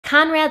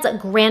Conrad's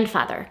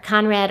grandfather,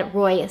 Conrad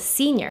Roy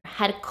Sr.,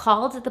 had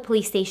called the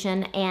police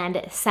station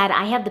and said,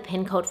 I have the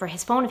PIN code for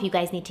his phone if you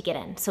guys need to get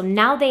in. So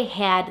now they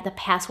had the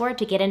password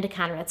to get into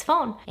Conrad's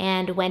phone.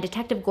 And when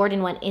Detective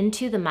Gordon went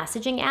into the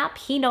messaging app,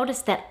 he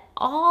noticed that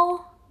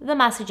all the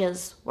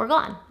messages were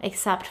gone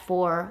except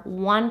for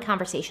one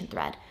conversation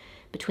thread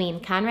between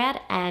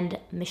Conrad and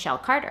Michelle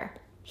Carter.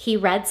 He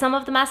read some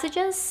of the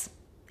messages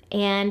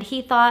and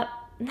he thought,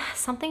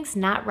 something's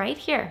not right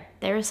here.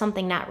 There is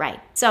something not right.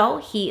 So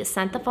he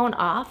sent the phone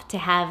off to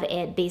have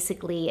it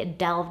basically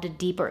delved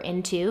deeper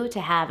into, to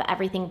have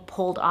everything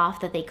pulled off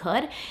that they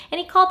could.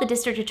 And he called the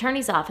district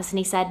attorney's office and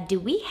he said,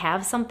 do we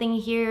have something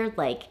here?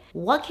 Like,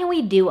 what can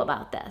we do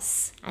about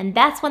this? And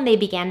that's when they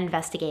began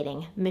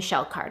investigating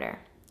Michelle Carter,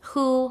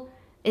 who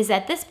is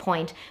at this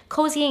point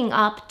cozying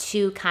up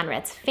to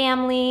Conrad's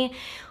family,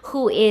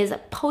 who is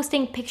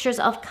posting pictures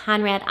of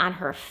Conrad on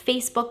her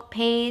Facebook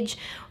page,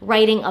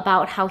 writing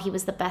about how he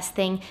was the best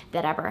thing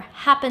that ever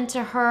happened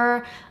to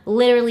her,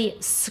 literally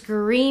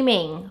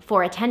screaming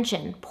for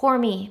attention. Poor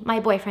me,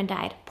 my boyfriend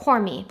died. Poor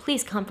me,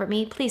 please comfort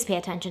me, please pay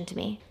attention to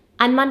me.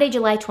 On Monday,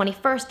 July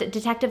 21st,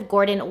 Detective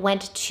Gordon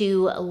went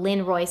to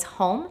Lynn Roy's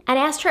home and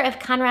asked her if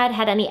Conrad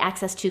had any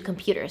access to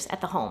computers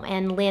at the home.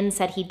 And Lynn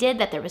said he did,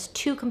 that there was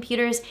 2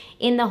 computers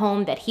in the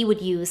home that he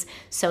would use.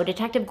 So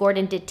Detective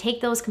Gordon did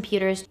take those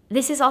computers.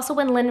 This is also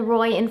when Lynn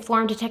Roy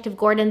informed Detective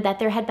Gordon that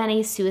there had been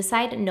a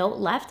suicide note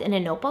left in a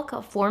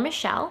notebook for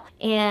Michelle.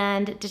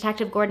 And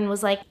Detective Gordon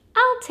was like,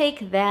 I'll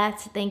take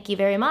that, thank you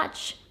very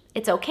much.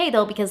 It's okay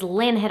though, because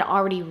Lynn had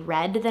already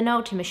read the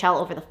note to Michelle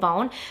over the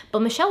phone,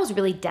 but Michelle was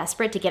really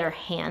desperate to get her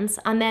hands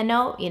on that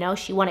note. You know,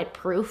 she wanted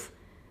proof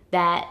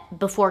that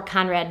before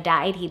Conrad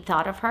died, he'd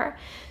thought of her.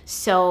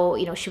 So,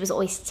 you know, she was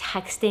always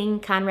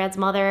texting Conrad's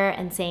mother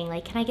and saying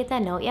like, can I get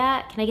that note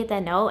yet? Can I get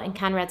that note? And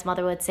Conrad's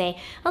mother would say,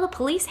 oh, the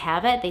police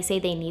have it. They say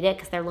they need it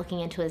because they're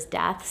looking into his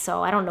death.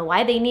 So I don't know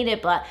why they need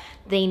it, but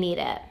they need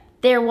it.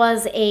 There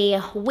was a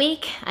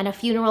wake and a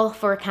funeral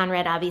for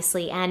Conrad,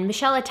 obviously, and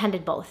Michelle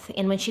attended both.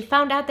 And when she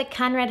found out that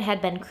Conrad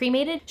had been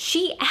cremated,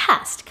 she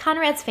asked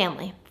Conrad's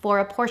family for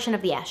a portion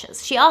of the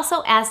ashes. She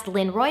also asked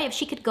Lynn Roy if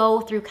she could go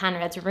through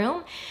Conrad's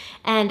room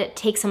and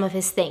take some of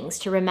his things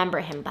to remember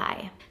him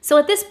by. So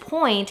at this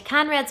point,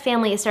 Conrad's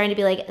family is starting to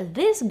be like,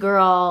 this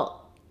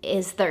girl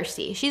is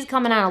thirsty. She's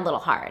coming on a little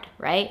hard,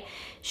 right?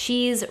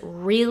 She's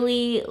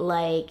really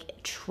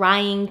like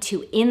trying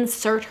to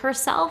insert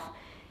herself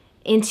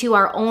into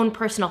our own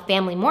personal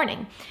family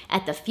mourning.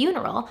 At the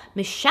funeral,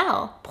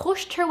 Michelle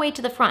pushed her way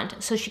to the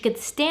front so she could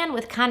stand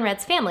with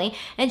Conrad's family,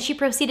 and she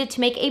proceeded to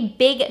make a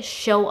big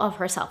show of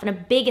herself and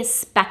a big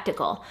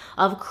spectacle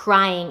of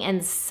crying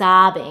and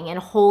sobbing and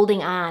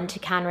holding on to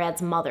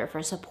Conrad's mother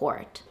for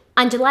support.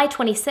 On July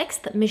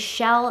 26th,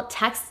 Michelle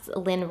texts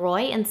Lynn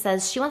Roy and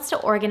says she wants to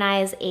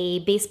organize a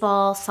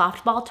baseball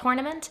softball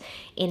tournament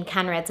in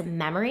Conrad's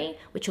memory,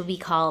 which will be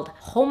called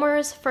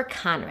Homers for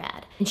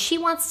Conrad. And she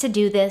wants to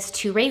do this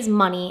to raise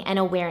money and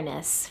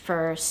awareness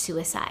for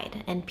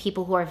suicide and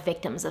people who are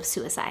victims of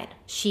suicide.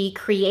 She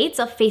creates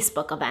a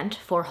Facebook event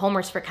for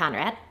Homers for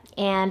Conrad.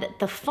 And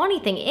the funny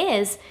thing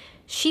is,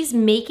 she's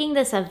making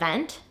this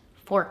event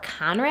for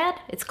Conrad.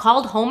 It's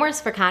called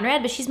Homers for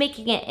Conrad, but she's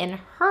making it in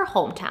her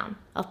hometown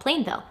of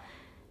Plainville.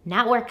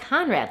 Not where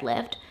Conrad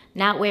lived,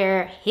 not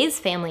where his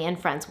family and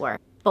friends were,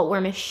 but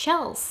where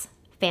Michelle's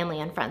family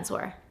and friends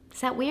were.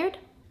 Is that weird?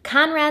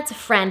 Conrad's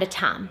friend,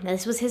 Tom, now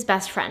this was his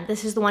best friend.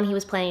 This is the one he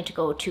was planning to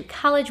go to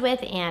college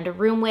with and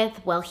room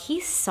with. Well, he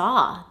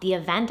saw the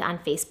event on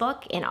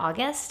Facebook in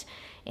August,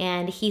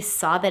 and he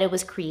saw that it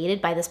was created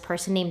by this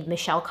person named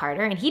Michelle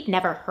Carter, and he'd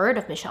never heard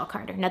of Michelle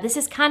Carter. Now, this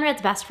is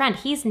Conrad's best friend.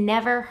 He's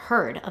never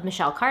heard of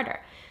Michelle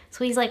Carter.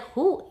 So he's like,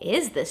 who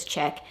is this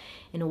chick?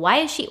 And why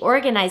is she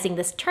organizing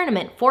this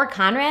tournament for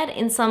Conrad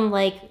in some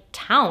like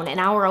town an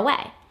hour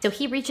away? So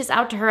he reaches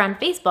out to her on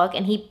Facebook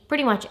and he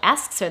pretty much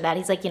asks her that.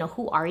 He's like, you know,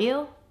 who are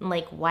you? And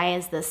like, why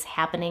is this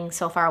happening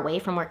so far away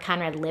from where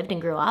Conrad lived and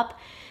grew up?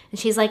 And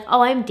she's like,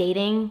 oh, I'm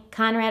dating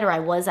Conrad, or I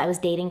was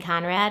dating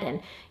Conrad,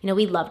 and, you know,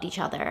 we loved each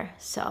other,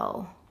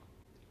 so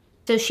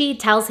she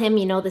tells him,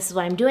 you know, this is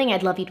what I'm doing,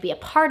 I'd love you to be a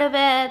part of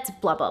it,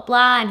 blah, blah,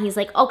 blah, and he's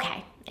like,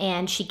 okay.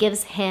 And she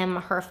gives him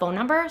her phone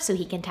number so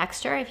he can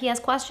text her if he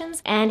has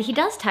questions, and he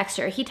does text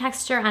her. He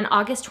texts her on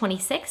August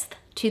 26th,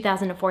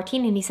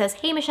 2014, and he says,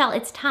 hey, Michelle,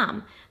 it's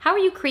Tom. How are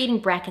you creating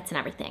brackets and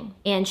everything?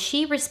 And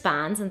she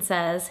responds and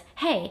says,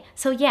 hey,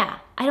 so yeah,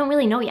 I don't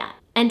really know yet.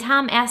 And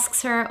Tom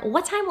asks her,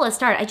 what time will it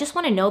start? I just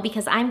want to know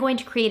because I'm going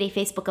to create a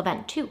Facebook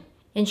event too.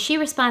 And she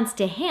responds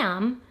to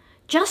him,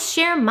 just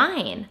share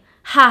mine.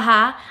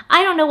 Haha,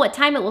 I don't know what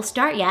time it will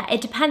start yet. It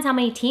depends how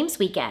many teams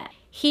we get.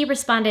 He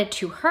responded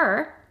to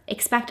her,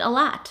 expect a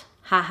lot.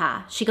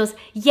 Haha. She goes,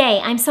 yay,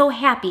 I'm so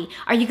happy.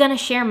 Are you gonna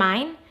share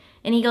mine?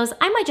 And he goes,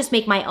 I might just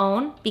make my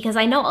own because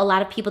I know a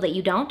lot of people that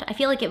you don't. I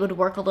feel like it would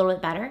work a little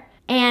bit better.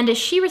 And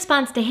she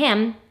responds to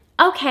him,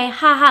 okay,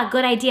 haha,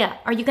 good idea.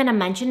 Are you gonna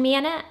mention me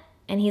in it?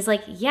 And he's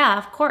like, yeah,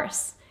 of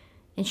course.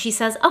 And she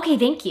says, okay,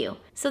 thank you.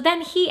 So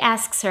then he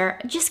asks her,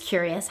 just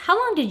curious, how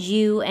long did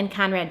you and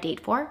Conrad date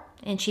for?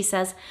 And she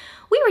says,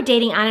 we were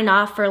dating on and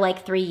off for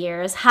like 3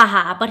 years,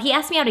 haha, but he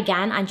asked me out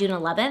again on June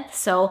 11th,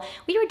 so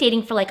we were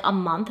dating for like a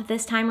month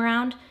this time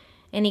around.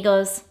 And he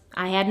goes,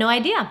 I had no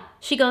idea.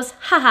 She goes,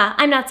 haha,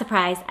 I'm not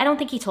surprised. I don't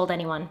think he told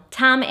anyone.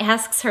 Tom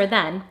asks her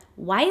then,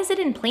 why is it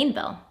in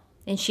Plainville?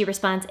 And she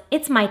responds,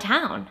 it's my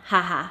town,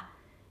 haha.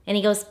 And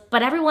he goes,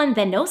 but everyone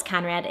that knows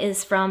Conrad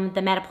is from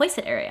the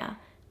Mattapoisett area, ...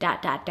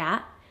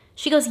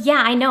 She goes,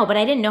 yeah, I know, but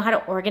I didn't know how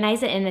to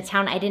organize it in a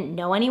town I didn't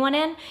know anyone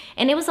in,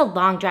 and it was a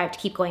long drive to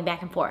keep going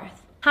back and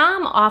forth.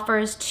 Tom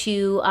offers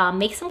to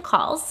make some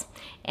calls,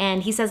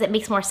 and he says it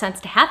makes more sense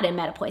to have it in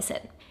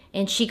Mattapoisett.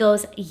 And she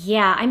goes,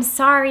 yeah, I'm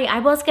sorry, I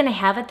was gonna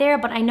have it there,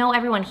 but I know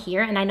everyone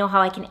here, and I know how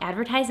I can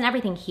advertise and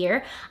everything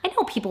here. I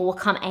know people will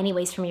come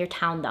anyways from your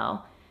town,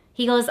 though.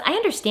 He goes, I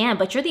understand,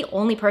 but you're the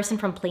only person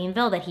from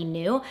Plainville that he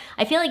knew.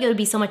 I feel like it would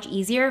be so much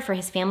easier for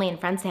his family and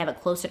friends to have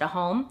it closer to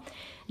home.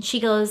 And she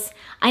goes,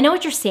 I know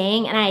what you're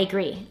saying, and I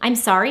agree. I'm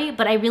sorry,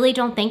 but I really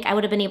don't think I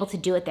would have been able to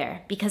do it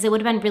there because it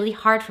would have been really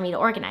hard for me to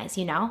organize,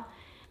 you know?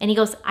 And he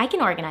goes, I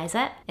can organize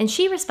it. And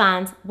she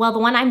responds, well, the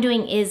one I'm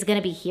doing is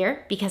gonna be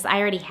here because I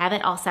already have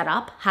it all set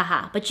up,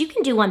 haha. But you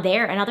can do one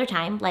there another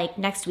time, like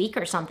next week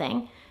or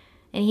something.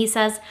 And he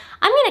says,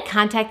 I'm gonna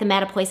contact the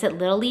Mattapoisett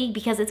Little League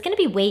because it's gonna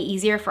be way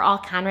easier for all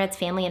Conrad's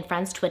family and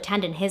friends to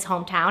attend in his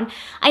hometown.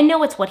 I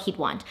know it's what he'd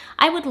want.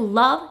 I would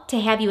love to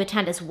have you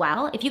attend as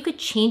well. If you could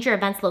change your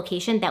event's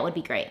location, that would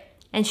be great.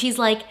 And she's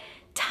like,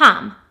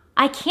 Tom,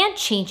 I can't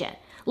change it.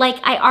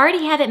 Like, I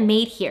already have it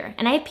made here,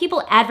 and I have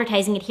people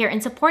advertising it here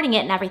and supporting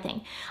it and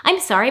everything. I'm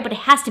sorry, but it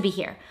has to be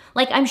here.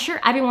 Like, I'm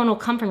sure everyone will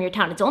come from your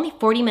town. It's only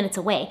 40 minutes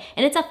away,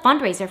 and it's a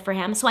fundraiser for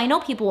him, so I know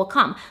people will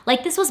come.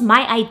 Like, this was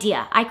my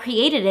idea. I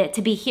created it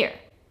to be here.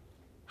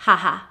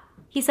 Haha.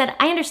 He said,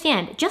 I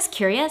understand. Just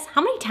curious,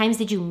 how many times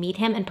did you meet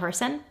him in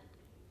person?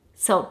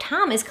 So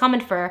Tom is coming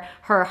for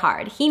her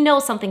hard. He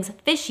knows something's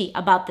fishy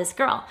about this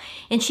girl.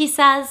 And she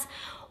says,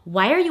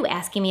 why are you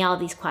asking me all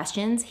these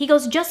questions? He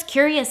goes, just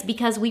curious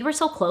because we were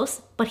so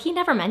close, but he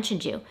never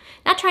mentioned you.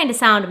 Not trying to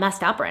sound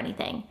messed up or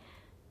anything.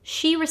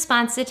 She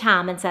responds to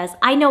Tom and says,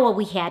 I know what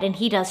we had, and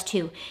he does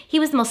too. He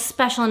was the most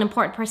special and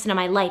important person in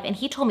my life, and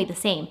he told me the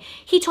same.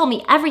 He told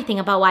me everything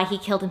about why he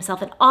killed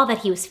himself and all that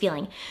he was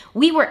feeling.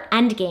 We were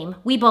endgame.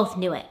 We both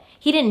knew it.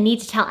 He didn't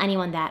need to tell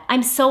anyone that.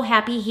 I'm so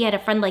happy he had a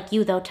friend like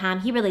you, though, Tom.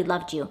 He really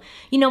loved you.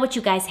 You know what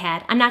you guys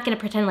had. I'm not going to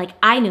pretend like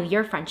I knew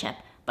your friendship,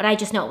 but I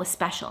just know it was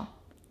special.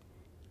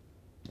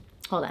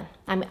 Hold on,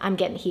 I'm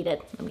getting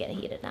heated. I'm getting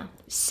heated now.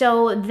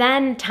 So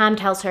then Tom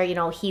tells her, you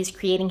know, he's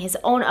creating his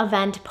own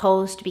event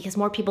post because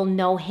more people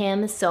know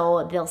him,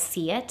 so they'll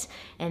see it,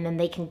 and then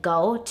they can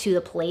go to the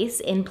place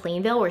in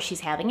Plainville where she's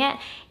having it.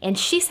 And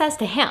she says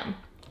to him,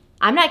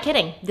 I'm not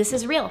kidding, this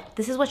is real.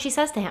 This is what she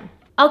says to him.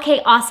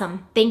 Okay,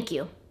 awesome, thank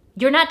you.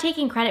 You're not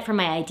taking credit for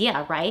my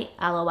idea, right?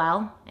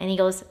 LOL. And he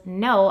goes,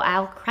 no,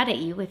 I'll credit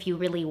you if you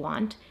really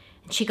want.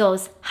 And she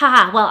goes,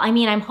 haha, well, I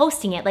mean, I'm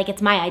hosting it like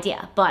it's my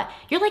idea, but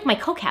you're like my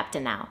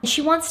co-captain now. And she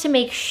wants to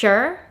make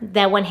sure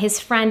that when his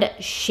friend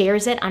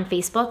shares it on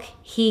Facebook,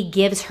 he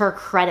gives her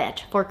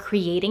credit for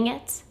creating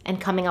it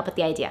and coming up with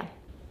the idea.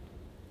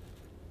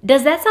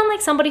 Does that sound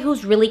like somebody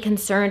who's really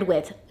concerned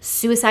with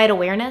suicide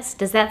awareness?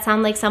 Does that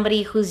sound like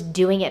somebody who's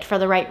doing it for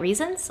the right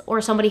reasons or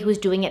somebody who's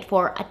doing it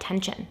for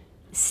attention?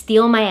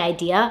 Steal my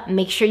idea,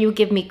 make sure you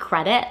give me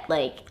credit?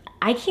 Like,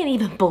 I can't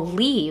even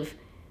believe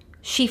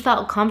she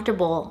felt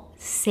comfortable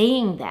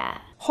saying that.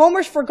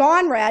 Homers for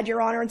Conrad,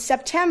 Your Honor, in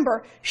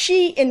September,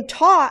 she and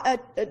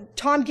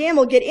Tom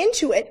Gamble get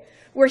into it,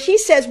 where he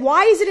says,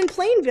 why is it in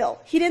Plainville?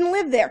 He didn't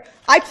live there.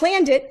 I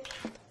planned it.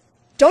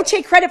 Don't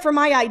take credit for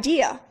my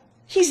idea.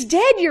 He's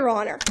dead, Your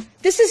Honor.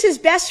 This is his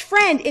best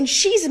friend, and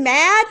she's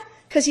mad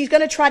because he's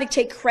going to try to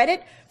take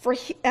credit for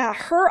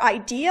her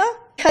idea,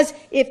 because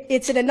if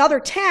it's in another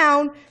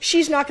town,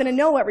 she's not going to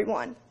know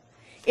everyone.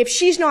 If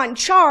she's not in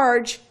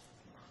charge,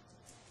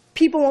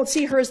 people won't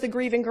see her as the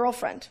grieving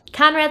girlfriend.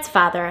 Conrad's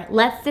father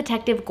lets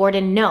Detective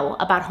Gordon know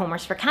about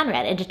Homers for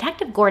Conrad, and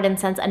Detective Gordon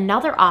sends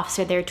another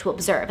officer there to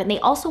observe. And they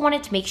also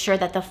wanted to make sure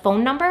that the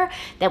phone number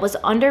that was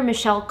under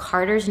Michelle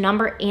Carter's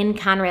number in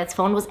Conrad's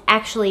phone was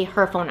actually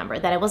her phone number,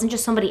 that it wasn't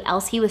just somebody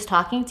else he was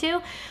talking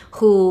to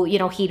who, you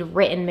know, he'd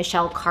written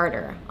Michelle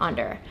Carter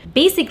under.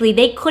 Basically,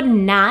 they could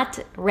not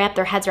wrap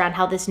their heads around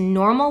how this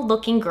normal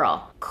looking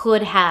girl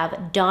could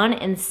have done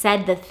and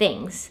said the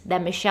things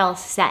that Michelle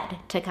said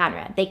to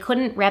Conrad. They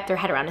couldn't wrap their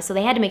head around it, so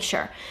they had to make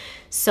sure.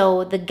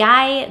 So the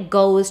guy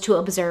goes to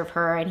observe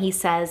her and he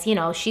says, you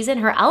know, she's in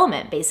her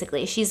element,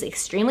 basically. She's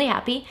extremely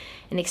happy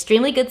and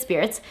extremely good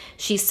spirits.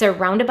 She's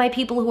surrounded by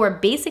people who are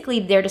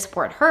basically there to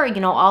support her, you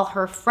know, all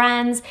her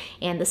friends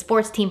and the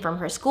sports team from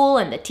her school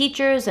and the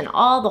teachers and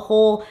all the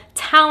whole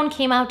town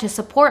came out to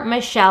support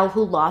Michelle,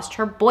 who lost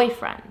her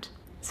boyfriend.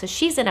 So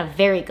she's in a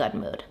very good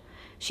mood.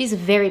 She's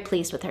very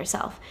pleased with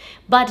herself.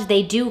 But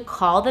they do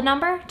call the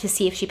number to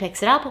see if she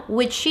picks it up,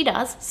 which she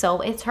does, so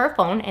it's her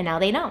phone, and now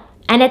they know.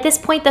 And at this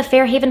point, the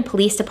Fairhaven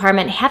Police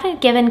Department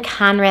haven't given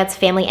Conrad's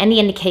family any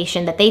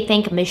indication that they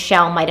think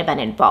Michelle might have been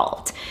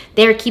involved.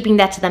 They're keeping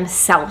that to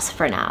themselves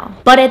for now.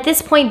 But at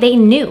this point, they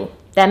knew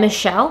that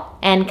Michelle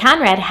and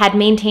Conrad had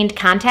maintained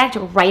contact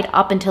right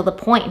up until the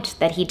point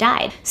that he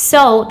died.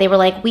 So they were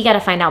like, we got to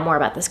find out more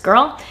about this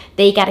girl.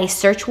 They got a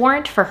search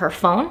warrant for her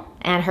phone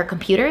and her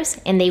computers,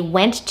 and they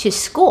went to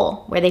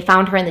school where they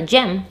found her in the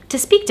gym to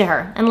speak to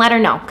her and let her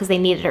know because they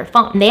needed her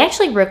phone. And they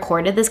actually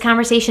recorded this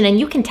conversation, and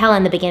you can tell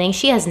in the beginning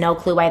she has no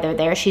clue why they're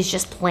there. She's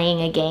just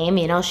playing a game,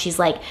 you know. She's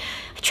like,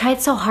 I tried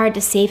so hard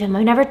to save him.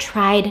 I've never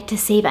tried to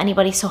save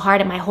anybody so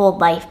hard in my whole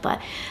life, but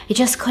I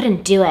just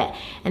couldn't do it.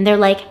 And they're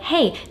like,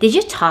 hey, did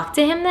you talk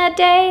to him that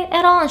day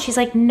at all? And she's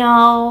like,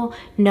 no.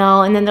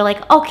 And then they're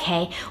like,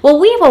 okay, well,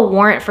 we have a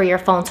warrant for your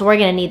phone, so we're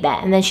gonna need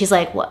that. And then she's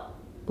like, what?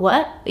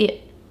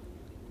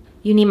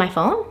 You need my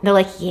phone? They're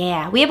like,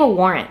 yeah, we have a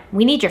warrant.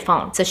 We need your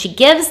phone. So she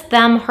gives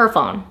them her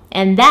phone.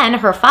 And then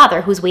her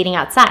father, who's waiting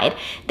outside,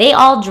 they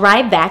all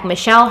drive back,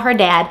 Michelle, her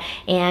dad,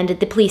 and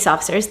the police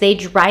officers. They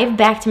drive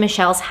back to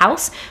Michelle's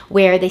house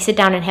where they sit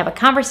down and have a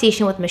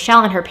conversation with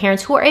Michelle and her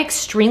parents, who are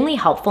extremely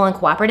helpful and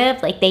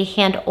cooperative. Like, they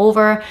hand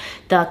over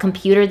the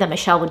computer that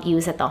Michelle would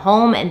use at the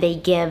home, and they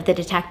give the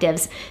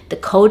detectives the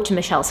code to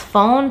Michelle's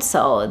phone,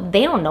 so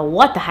they don't know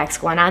what the heck's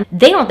going on.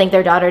 They don't think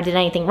their daughter did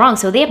anything wrong,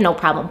 so they have no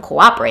problem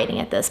cooperating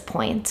at this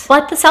point.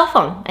 But the cell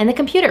phone and the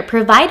computer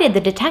provided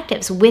the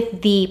detectives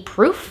with the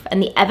proof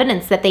and the evidence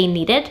that they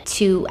needed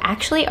to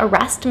actually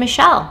arrest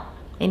Michelle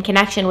in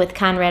connection with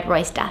Conrad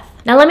Roy's death.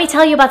 Now let me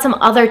tell you about some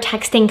other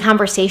texting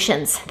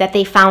conversations that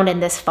they found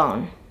in this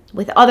phone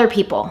with other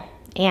people.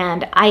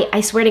 And I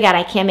swear to God,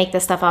 I can't make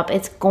this stuff up.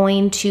 It's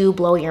going to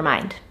blow your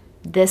mind.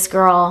 This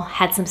girl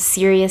had some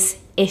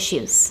serious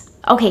issues.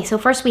 Okay, so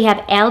first we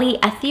have Allie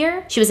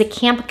Ethier. She was a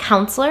camp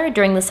counselor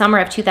during the summer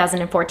of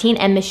 2014,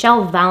 and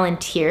Michelle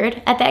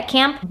volunteered at that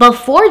camp.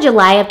 Before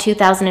July of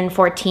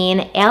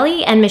 2014,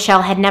 Allie and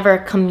Michelle had never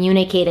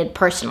communicated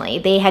personally.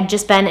 They had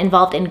just been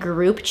involved in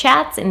group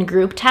chats and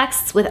group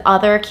texts with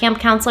other camp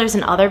counselors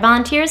and other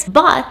volunteers.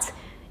 But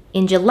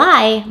in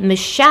July,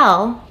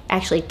 Michelle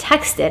actually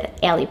texted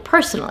Allie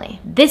personally.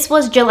 This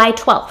was July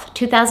 12th,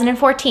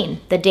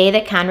 2014, the day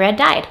that Conrad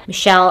died.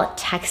 Michelle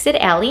texted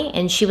Allie,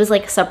 and she was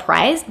like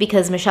surprised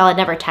because Michelle had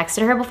never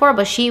texted her before,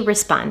 but she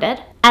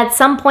responded. At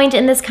some point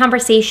in this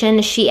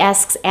conversation, she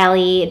asks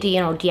Allie, do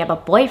you have a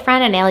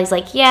boyfriend? And Allie's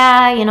like,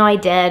 yeah, I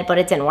did, but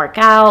it didn't work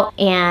out.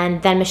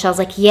 And then Michelle's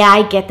like, yeah,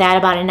 I get that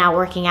about it not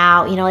working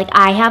out. Like,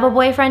 I have a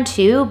boyfriend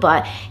too,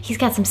 but he's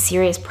got some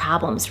serious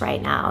problems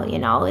right now.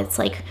 It's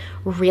like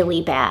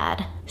really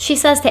bad. She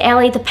says to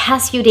Allie, the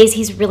past few days,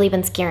 he's really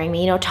been scaring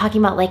me,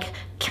 talking about like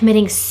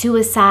committing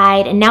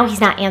suicide, and now he's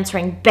not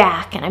answering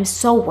back, and I'm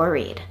so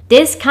worried.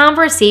 This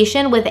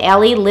conversation with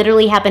Allie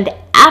literally happened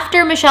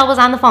after Michelle was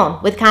on the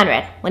phone with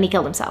Conrad when he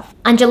killed himself.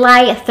 On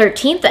July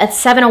 13th at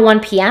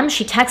 7:01 p.m.,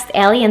 she texts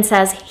Allie and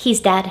says, he's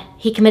dead.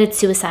 He committed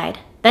suicide.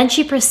 Then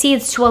she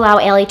proceeds to allow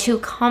Allie to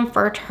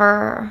comfort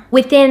her.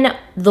 Within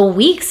the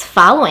weeks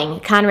following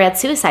Conrad's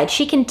suicide,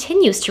 she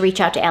continues to reach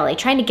out to Allie,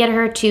 trying to get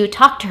her to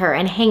talk to her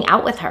and hang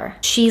out with her.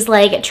 She's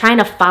like trying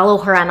to follow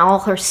her on all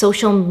her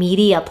social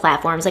media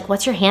platforms. Like,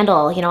 what's your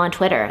handle, on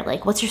Twitter?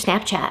 Like, what's your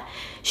Snapchat?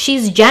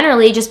 She's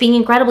generally just being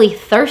incredibly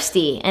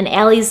thirsty, and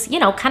Allie's,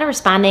 kind of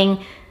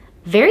responding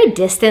very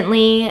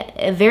distantly,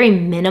 very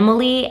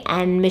minimally,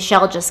 and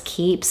Michelle just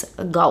keeps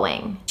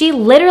going. She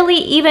literally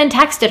even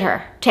texted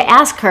her to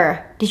ask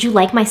her, did you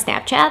like my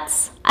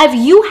Snapchats? If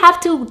you have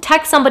to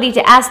text somebody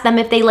to ask them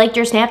if they liked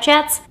your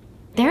Snapchats,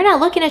 they're not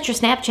looking at your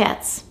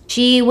Snapchats.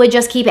 She would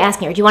just keep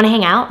asking her, do you want to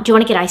hang out? Do you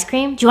want to get ice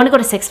cream? Do you want to go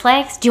to Six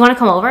Flags? Do you want to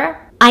come over?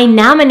 I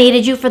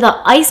nominated you for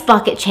the Ice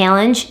Bucket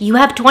Challenge. You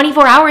have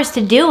 24 hours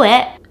to do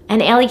it.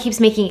 And Allie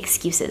keeps making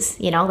excuses,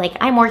 like,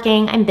 I'm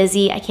working, I'm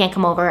busy, I can't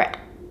come over.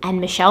 And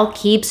Michelle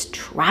keeps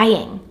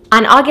trying.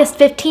 On August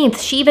 15th,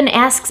 she even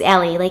asks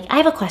Allie, like, I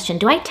have a question.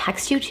 Do I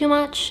text you too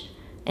much?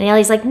 And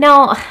Allie's like,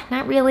 no,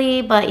 not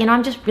really, but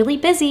I'm just really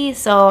busy,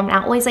 so I'm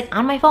not always like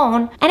on my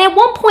phone. And at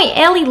one point,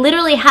 Allie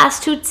literally has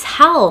to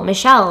tell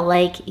Michelle,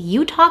 like,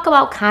 you talk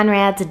about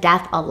Conrad's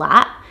death a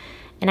lot,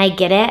 and I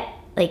get it,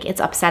 like, it's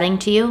upsetting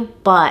to you,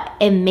 but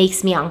it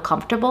makes me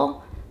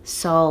uncomfortable.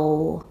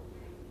 So,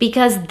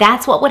 because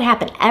that's what would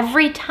happen.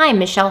 Every time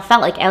Michelle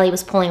felt like Allie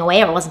was pulling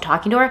away or wasn't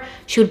talking to her,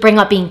 she would bring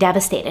up being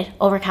devastated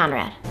over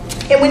Conrad.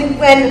 And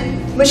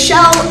when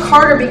Michelle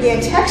Carter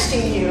began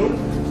texting you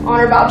on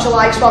or about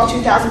July 12,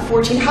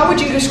 2014, how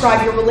would you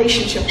describe your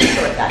relationship with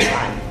her at that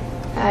time?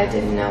 I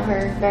didn't know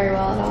her very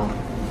well at all.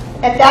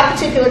 At that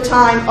particular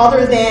time,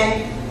 other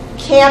than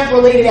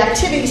camp-related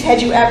activities,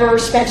 had you ever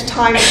spent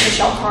time with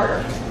Michelle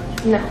Carter?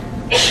 No.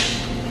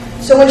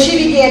 So when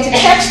she began to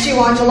text you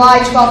on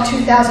July 12,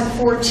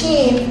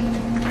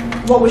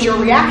 2014, what was your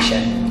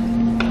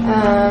reaction?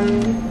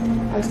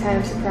 I was kind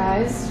of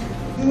surprised.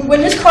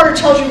 When Ms. Carter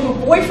tells you her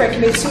boyfriend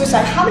committed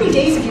suicide, how many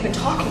days have you been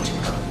talking to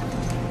her?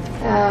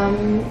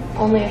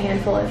 Only a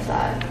handful, if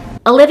that.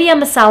 Olivia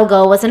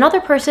Masalgo was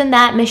another person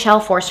that Michelle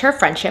forced her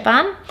friendship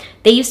on.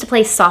 They used to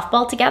play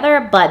softball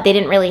together, but they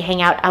didn't really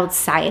hang out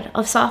outside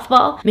of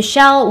softball.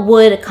 Michelle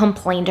would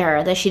complain to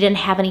her that she didn't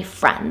have any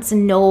friends.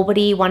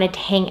 Nobody wanted to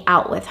hang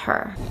out with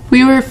her.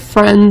 We were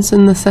friends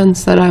in the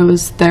sense that I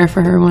was there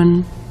for her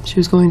when she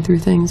was going through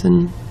things,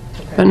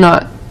 but but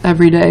not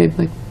every day,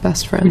 like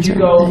best friends. Would you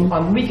or go anything.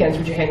 on weekends?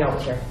 Would you hang out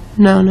with her?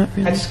 No, not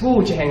really. At school,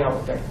 would you hang out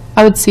with her?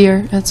 I would see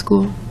her at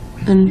school,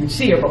 and You'd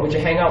see her, but would you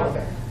hang out with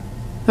her?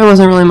 there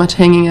wasn't really much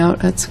hanging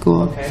out at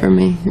school Okay. for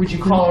me. Would you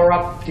call her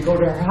up to go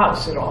to her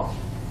house at all?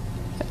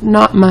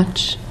 Not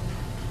much.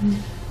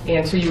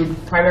 And so you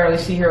would primarily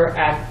see her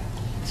at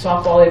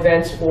softball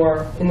events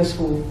or in the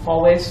school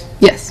hallways?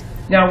 Yes.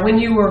 Now, when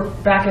you were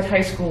back at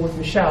high school with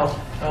Michelle,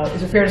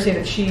 is it fair to say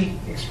that she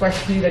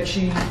expressed to you that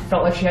she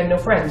felt like she had no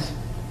friends?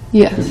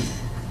 Yes.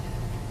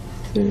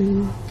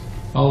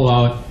 I'll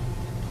allow it.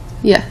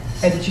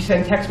 Yes. And did she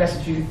send text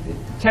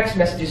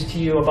messages to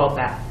you about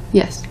that?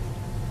 Yes.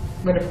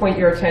 I'm going to point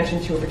your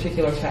attention to a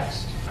particular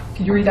text.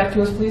 Could you read that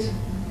to us, please?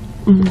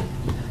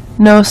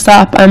 No,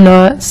 stop, I'm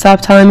not.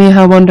 Stop telling me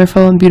how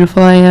wonderful and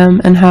beautiful I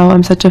am and how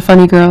I'm such a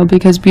funny girl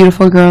because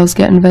beautiful girls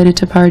get invited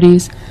to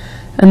parties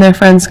and their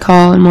friends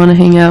call and want to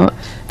hang out.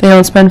 They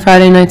don't spend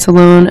Friday nights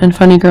alone and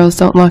funny girls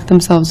don't lock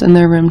themselves in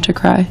their room to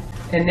cry.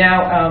 And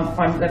now,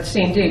 on that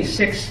same date,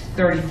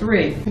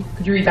 6:33,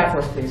 could you read that for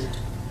us, please?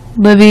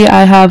 Livy,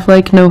 I have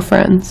like no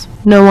friends.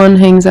 No one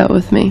hangs out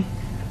with me.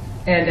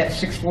 And at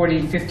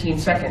 6:40, 15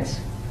 seconds.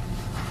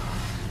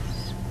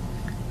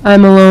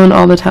 I'm alone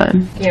all the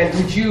time. And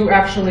would you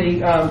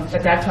actually,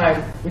 at that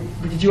time,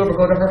 did you ever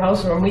go to her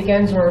house on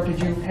weekends, or did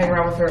you hang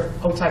around with her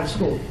outside of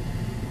school?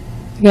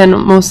 Again,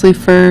 mostly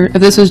if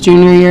this was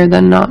junior year,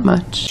 then not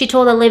much. She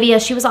told Olivia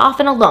she was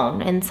often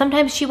alone, and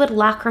sometimes she would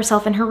lock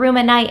herself in her room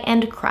at night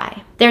and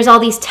cry. There's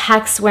all these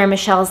texts where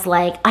Michelle's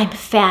like, I'm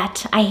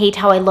fat, I hate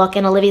how I look,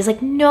 and Olivia's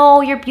like,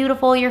 no, you're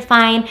beautiful, you're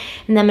fine.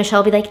 And then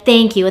Michelle will be like,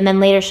 thank you, and then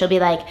later she'll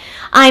be like,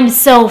 I'm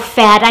so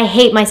fat, I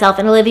hate myself,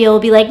 and Olivia will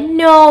be like,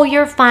 no,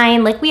 you're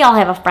fine, like we all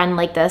have a friend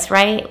like this,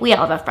 right? We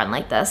all have a friend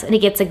like this, and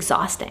it gets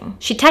exhausting.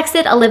 She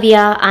texted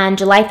Olivia on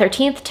July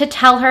 13th to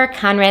tell her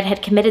Conrad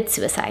had committed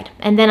suicide,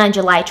 and then on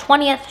July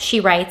 20th, she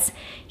writes,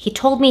 he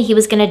told me he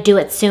was going to do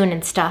it soon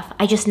and stuff.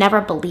 I just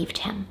never believed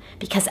him.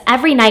 Because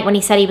every night when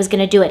he said he was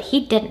going to do it,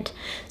 he didn't.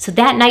 So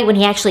that night when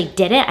he actually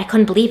did it, I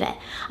couldn't believe it.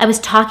 I was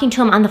talking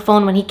to him on the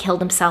phone when he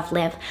killed himself,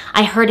 Liv.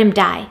 I heard him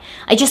die.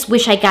 I just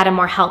wish I got him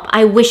more help.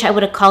 I wish I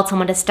would have called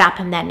someone to stop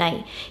him that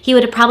night. He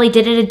would have probably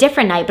did it a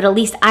different night, but at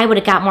least I would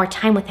have got more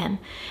time with him.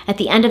 At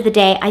the end of the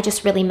day, I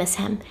just really miss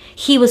him.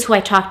 He was who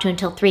I talked to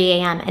until 3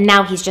 a.m., and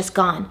now he's just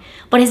gone.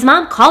 But his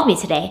mom called me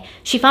today.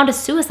 She found a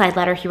suicide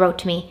letter he wrote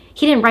to me.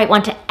 He didn't write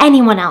one to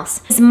anyone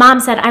else. His mom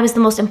said I was the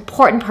most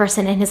important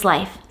person in his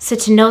life. So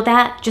to know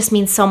that just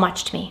means so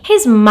much to me.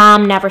 His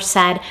mom never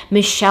said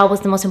Michelle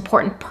was the most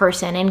important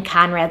person in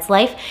Conrad's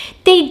life.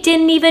 They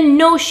didn't even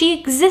know she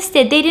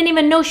existed. They didn't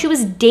even know she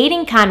was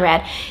dating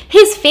Conrad.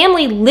 His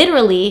family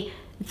literally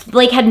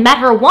had met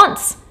her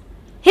once.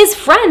 His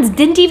friends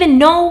didn't even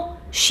know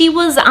she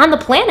was on the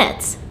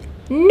planet.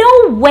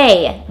 No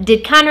way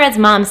did Conrad's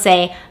mom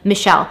say,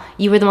 Michelle,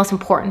 you were the most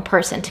important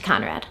person to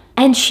Conrad.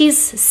 And she's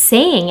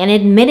saying and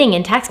admitting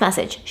in text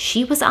message,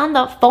 she was on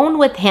the phone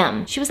with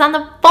him. She was on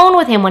the phone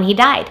with him when he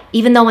died.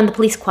 Even though when the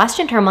police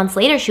questioned her months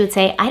later, she would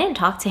say, I didn't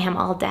talk to him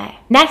all day.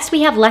 Next,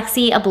 we have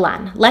Lexi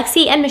Ablan.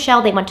 Lexi and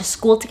Michelle, they went to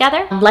school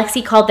together.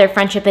 Lexi called their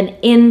friendship an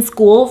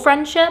in-school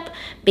friendship.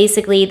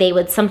 Basically, they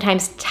would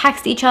sometimes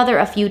text each other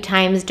a few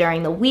times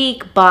during the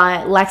week,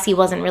 but Lexi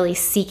wasn't really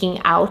seeking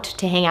out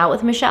to hang out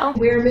with Michelle.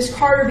 Where Miss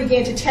Carter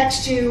began to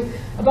text you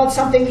about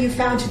something you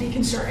found to be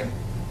concerning.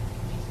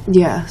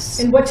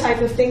 Yes. And what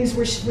type of things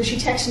was she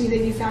texting you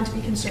that you found to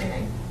be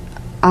concerning?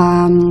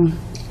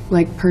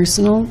 Like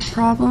personal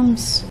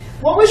problems.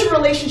 What was your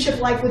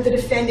relationship like with the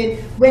defendant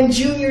when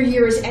junior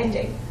year is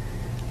ending?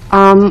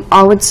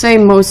 I would say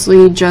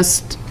mostly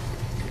just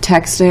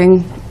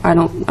texting.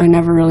 I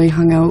never really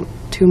hung out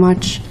too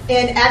much.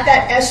 And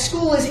as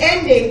school is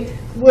ending,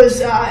 were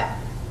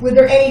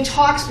there any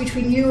talks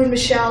between you and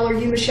Michelle or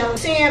you, Michelle, and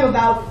Sam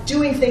about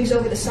doing things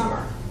over the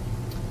summer?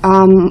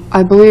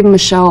 I believe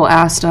Michelle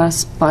asked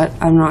us, but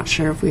I'm not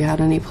sure if we had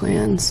any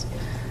plans.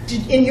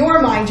 In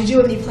your mind, did you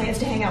have any plans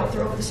to hang out with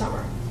her over the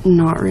summer?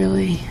 Not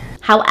really.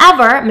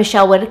 However,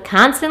 Michelle would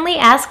constantly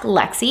ask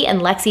Lexi and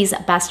Lexi's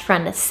best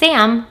friend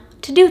Sam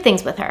to do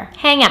things with her.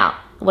 Hang out.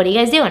 What are you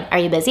guys doing? Are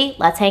you busy?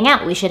 Let's hang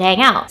out. We should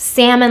hang out.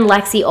 Sam and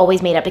Lexi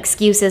always made up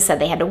excuses, said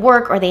they had to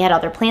work or they had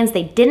other plans.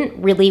 They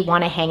didn't really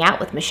want to hang out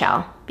with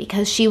Michelle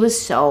because she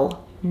was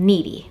so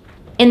needy.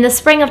 In the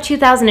spring of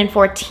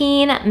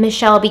 2014,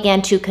 Michelle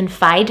began to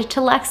confide to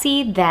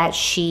Lexi that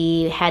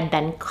she had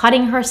been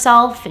cutting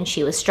herself and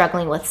she was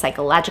struggling with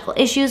psychological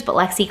issues, but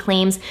Lexi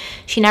claims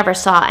she never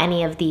saw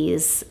any of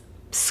these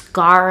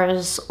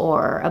scars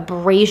or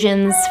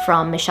abrasions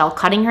from Michelle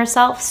cutting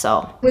herself.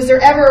 So, was there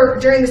ever,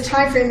 during this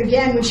time frame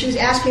again, when she was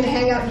asking to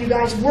hang out and you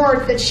guys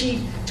weren't, that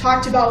she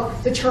talked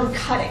about the term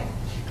cutting?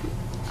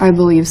 I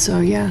believe so,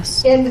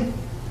 yes. And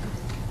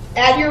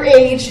at your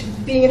age,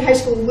 being in high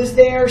school,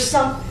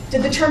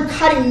 did the term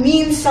cutting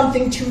mean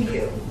something to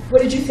you?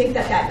 What did you think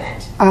that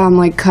meant?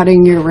 Like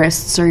cutting your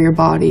wrists or your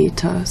body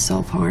to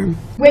self-harm.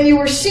 When you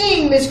were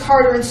seeing Ms.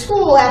 Carter in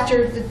school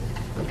after the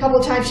couple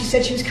of times she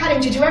said she was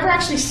cutting, did you ever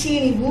actually see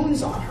any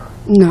wounds on her?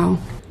 No.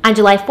 On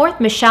July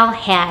 4th, Michelle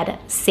had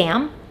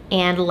Sam,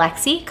 and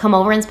Lexi come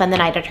over and spend the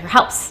night at her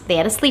house. They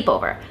had a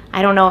sleepover.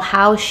 I don't know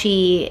how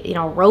she,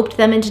 roped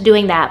them into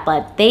doing that,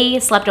 but they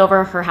slept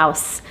over her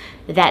house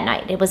that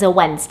night. It was a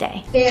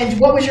Wednesday. And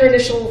what was your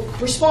initial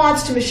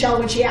response to Michelle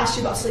when she asked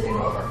you about sleeping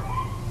over?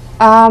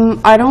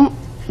 I don't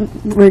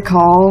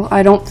recall.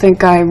 I don't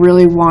think I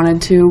really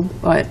wanted to,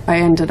 but I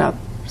ended up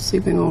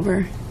sleeping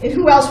over. And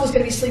who else was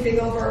going to be sleeping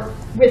over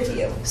with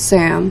you?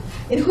 Sam.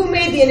 And who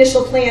made the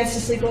initial plans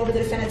to sleep over the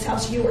defendant's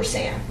house, you or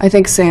Sam? I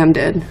think Sam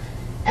did.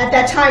 At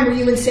that time, were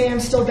you and Sam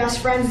still best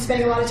friends and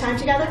spending a lot of time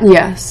together?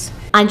 Yes.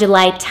 On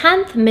July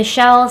 10th,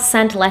 Michelle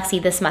sent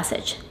Lexi this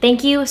message.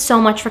 Thank you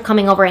so much for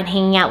coming over and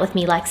hanging out with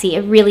me, Lexi.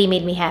 It really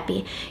made me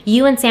happy.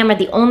 You and Sam are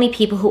the only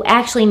people who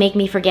actually make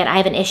me forget I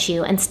have an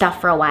issue and stuff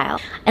for a while.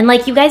 And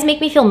you guys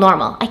make me feel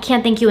normal. I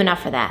can't thank you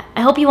enough for that.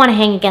 I hope you want to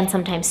hang again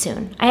sometime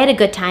soon. I had a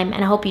good time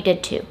and I hope you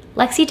did too.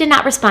 Lexi did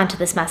not respond to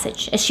this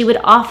message, as she would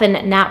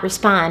often not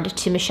respond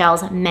to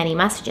Michelle's many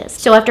messages.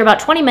 So after about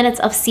 20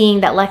 minutes of seeing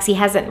that Lexi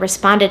hasn't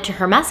responded to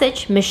her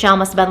message, Michelle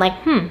must have been like,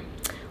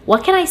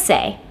 what can I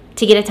say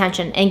to get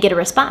attention and get a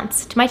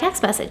response to my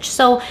text message?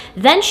 So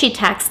then she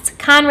texts,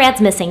 Conrad's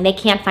missing. They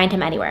can't find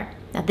him anywhere.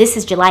 Now this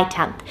is July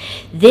 10th.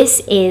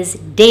 This is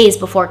days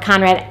before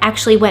Conrad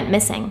actually went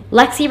missing.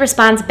 Lexi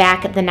responds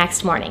back the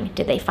next morning.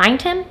 Did they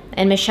find him?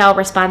 And Michelle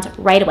responds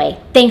right away.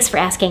 Thanks for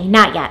asking.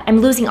 Not yet. I'm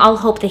losing all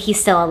hope that he's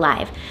still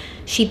alive.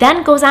 She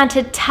then goes on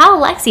to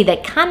tell Lexi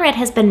that Conrad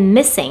has been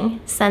missing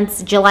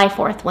since July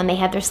 4th when they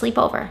had their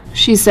sleepover.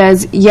 She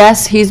says,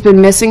 yes, he's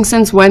been missing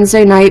since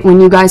Wednesday night when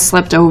you guys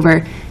slept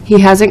over. He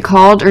hasn't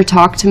called or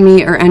talked to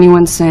me or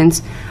anyone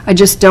since. I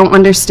just don't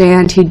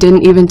understand. He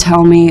didn't even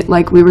tell me,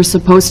 we were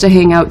supposed to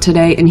hang out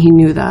today and he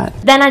knew that.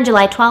 Then on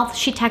July 12th,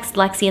 she texts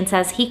Lexi and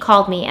says, he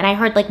called me and I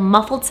heard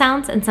muffled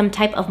sounds and some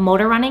type of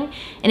motor running,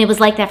 and it was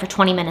like that for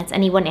 20 minutes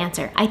and he wouldn't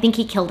answer. I think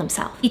he killed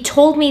himself. He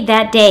told me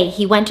that day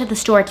he went to the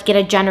store to get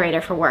a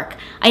generator for work.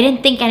 I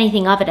didn't think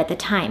anything of it at the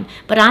time,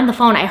 but on the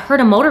phone I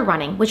heard a motor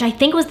running, which I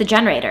think was the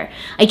generator.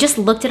 I just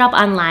looked it up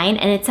online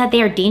and it said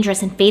they are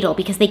dangerous and fatal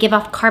because they give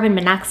off carbon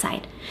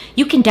monoxide.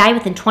 You can die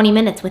within 20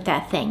 minutes with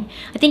that thing.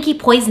 I think he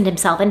poisoned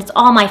himself and it's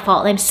all my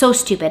fault. I'm so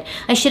stupid.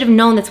 I should have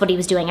known that's what he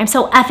was doing. I'm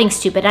so effing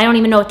stupid. I don't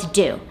even know what to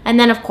do. And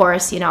then of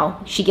course,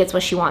 she gets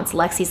what she wants.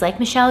 Lexi's like,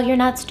 Michelle, you're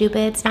not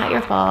stupid. It's not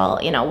your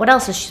fault. What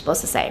else is she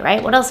supposed to say,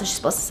 right? What else is she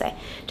supposed to say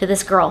to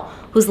this girl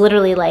who's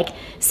literally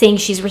saying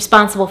she's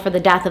responsible for the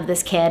death of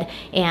this kid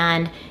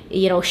and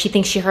she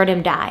thinks she heard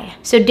him die.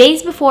 So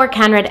days before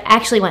Conrad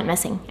actually went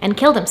missing and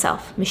killed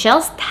himself,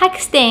 Michelle's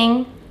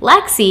texting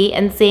Lexi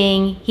and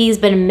saying he's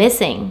been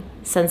missing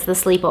since the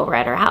sleepover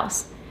at her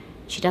house.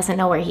 She doesn't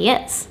know where he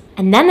is.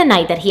 And then the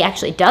night that he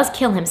actually does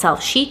kill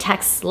himself, she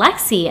texts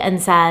Lexi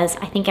and says,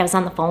 I think I was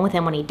on the phone with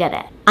him when he did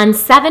it. On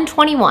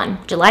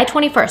 7/21, July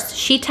 21st,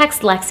 she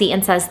texts Lexi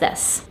and says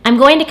this: I'm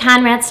going to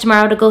Conrad's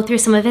tomorrow to go through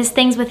some of his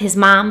things with his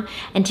mom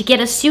and to get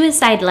a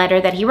suicide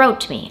letter that he wrote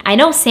to me. I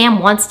know Sam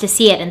wants to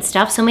see it and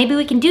stuff, so maybe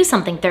we can do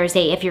something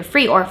Thursday if you're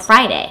free, or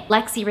Friday.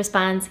 Lexi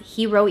responds,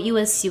 he wrote you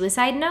a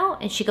suicide note?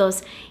 And she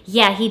goes,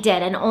 yeah, he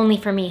did, and only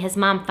for me. His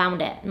mom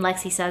found it. And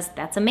Lexi says,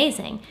 that's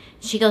amazing.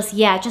 She goes,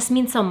 yeah, it just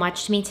means so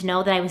much to me to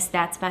know that I was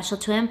that special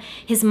to him.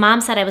 His mom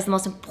said I was the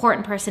most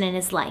important person in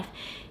his life.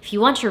 If you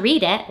want to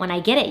read it, when I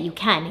get it, you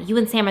can. You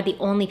and Sam are the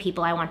only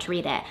people I want to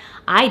read it.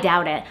 I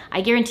doubt it.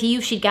 I guarantee you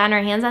if she'd gotten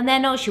her hands on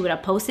that note, she would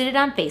have posted it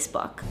on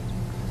Facebook.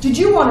 Did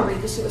you want to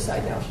read the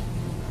suicide note?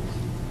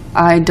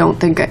 I don't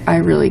think I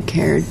really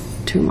cared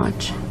too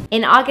much.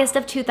 In August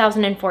of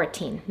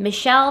 2014,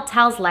 Michelle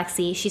tells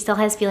Lexi she still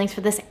has feelings for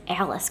this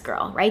Alice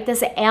girl, right?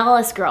 This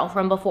Alice girl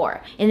from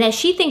before, and that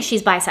she thinks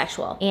she's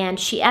bisexual. And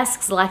she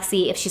asks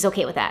Lexi if she's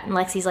okay with that. And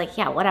Lexi's like,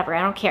 yeah, whatever,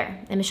 I don't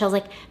care. And Michelle's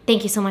like,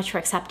 thank you so much for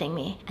accepting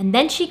me. And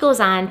then she goes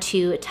on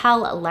to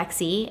tell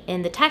Lexi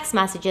in the text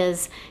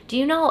messages, do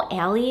you know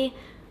Allie?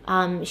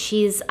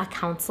 She's a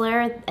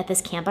counselor at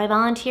this camp I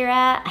volunteer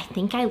at. I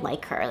think I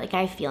like her,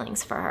 I have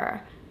feelings for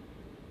her.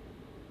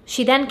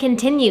 She then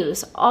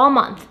continues all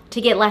month to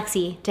get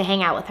Lexi to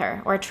hang out with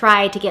her, or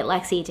try to get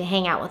Lexi to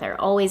hang out with her,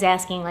 always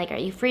asking are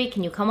you free?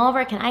 Can you come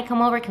over? Can I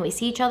come over? Can we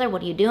see each other?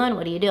 What are you doing?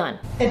 What are you doing?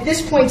 At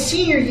this point,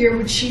 senior year,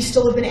 would she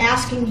still have been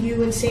asking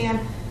you and Sam,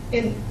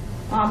 and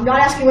not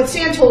asking what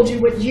Sam told you,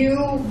 what you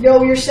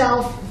know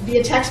yourself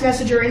via text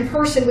message or in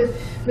person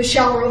with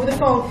Michelle or over the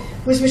phone,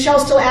 was Michelle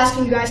still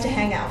asking you guys to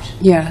hang out?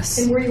 Yes.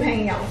 And were you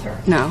hanging out with her?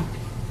 No.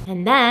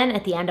 And then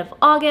at the end of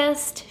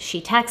August, she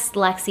texts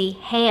Lexi,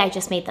 hey, I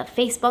just made the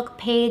Facebook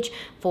page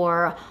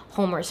for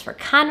Homers for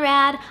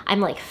Conrad.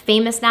 I'm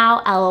famous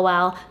now,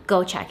 LOL,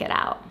 go check it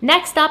out.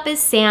 Next up is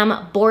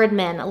Sam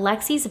Boardman,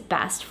 Lexi's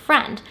best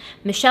friend.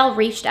 Michelle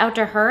reached out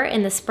to her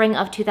in the spring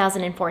of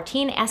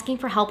 2014 asking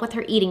for help with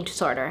her eating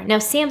disorder. Now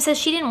Sam says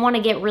she didn't want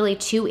to get really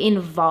too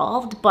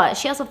involved, but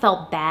she also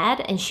felt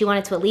bad and she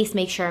wanted to at least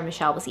make sure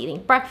Michelle was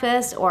eating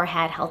breakfast or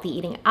had healthy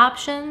eating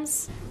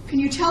options. Can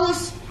you tell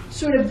us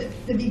sort of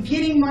the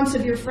beginning months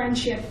of your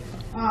friendship,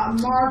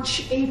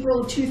 March,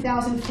 April of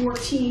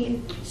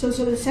 2014, so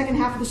the second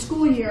half of the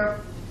school year?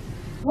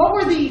 What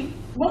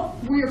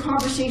were your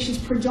conversations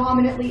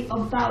predominantly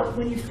about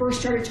when you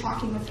first started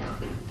talking with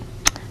her?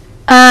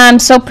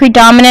 So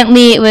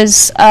predominantly it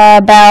was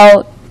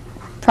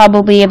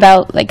probably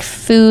about like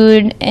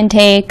food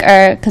intake,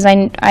 or because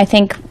I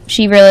think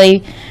she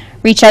really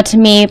reached out to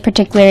me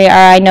particularly, or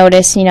I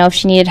noticed, if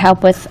she needed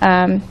help with,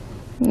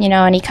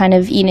 any kind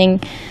of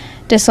eating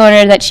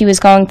disorder that she was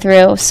going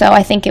through. So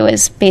I think it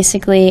was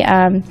basically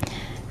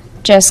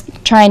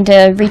just trying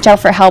to reach out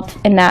for help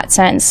in that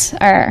sense.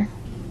 Or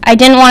I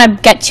didn't want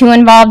to get too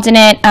involved in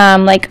it,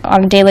 like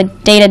on day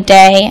to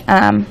day.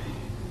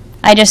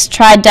 I just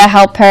tried to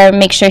help her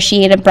make sure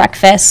she ate a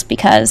breakfast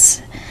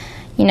because,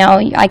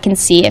 I can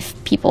see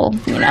if people,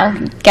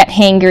 get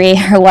hangry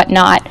or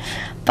whatnot.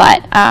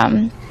 But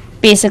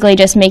basically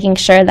just making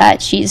sure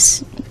that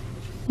she's,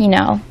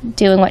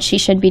 doing what she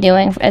should be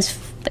doing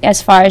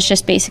as far as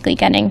just basically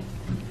getting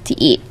to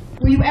eat.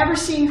 Were you ever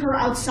seeing her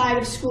outside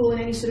of school in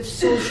any sort of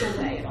social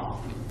way at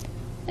all?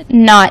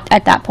 Not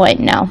at that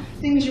point, no.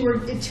 Things you were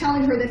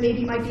telling her that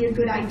maybe might be a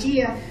good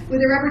idea, were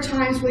there ever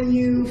times when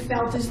you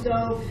felt as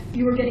though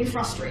you were getting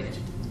frustrated?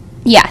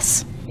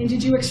 Yes. And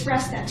did you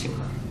express that to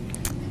her?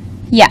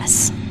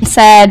 Yes. I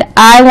said,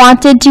 I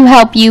wanted to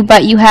help you,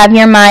 but you have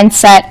your mind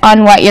set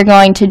on what you're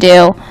going to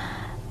do.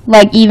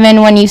 Like,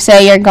 even when you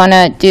say you're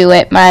gonna do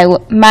it my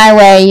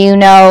way,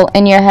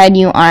 in your head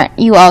you aren't.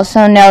 You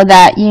also know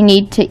that you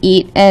need to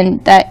eat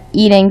and that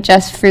eating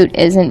just fruit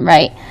isn't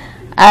right.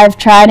 I've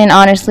tried, and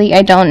honestly,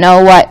 I don't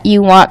know what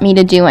you want me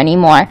to do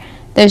anymore.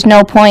 There's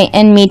no point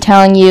in me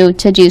telling you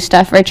to do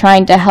stuff or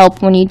trying to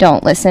help when you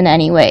don't listen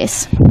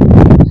anyways.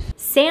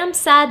 Sam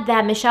said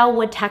that Michelle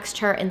would text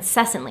her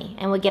incessantly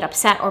and would get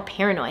upset or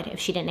paranoid if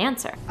she didn't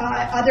answer.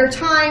 Are there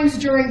times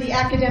during the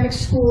academic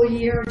school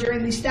year,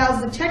 during these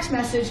thousands of text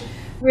messages,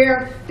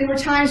 where there were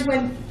times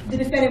when the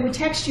defendant would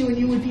text you and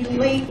you would be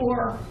late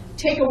or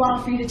take a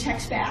while for you to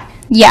text back?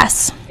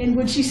 Yes. And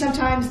would she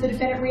sometimes, the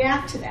defendant,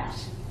 react to that?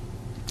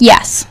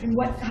 Yes. And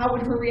how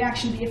would her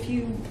reaction be if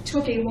you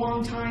took a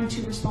long time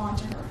to respond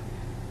to her?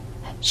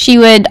 She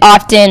would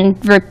often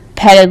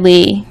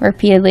repeatedly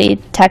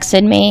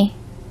texted me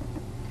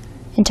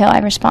until I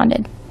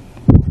responded,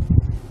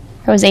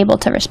 or was able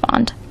to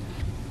respond.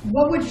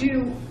 What would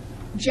you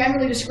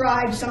generally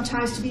describe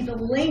sometimes to be the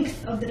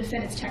length of the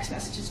defendant's text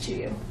messages to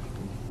you?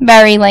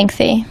 Very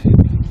lengthy.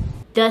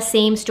 The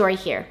same story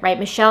here, right?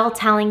 Michelle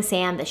telling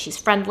Sam that she's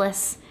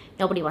friendless.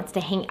 Nobody wants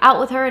to hang out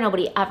with her.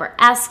 Nobody ever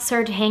asks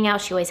her to hang out.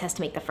 She always has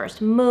to make the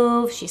first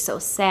move. She's so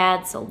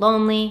sad, so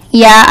lonely.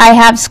 Yeah, I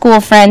have school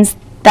friends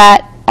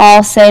that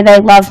all say they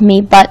love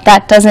me, but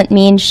that doesn't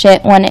mean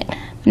shit when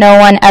no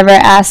one ever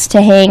asks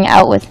to hang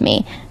out with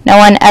me. No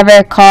one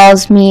ever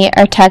calls me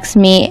or texts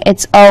me.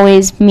 It's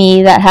always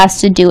me that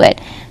has to do it.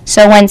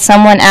 So when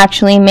someone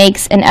actually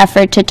makes an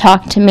effort to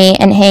talk to me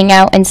and hang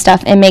out and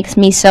stuff, it makes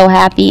me so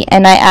happy,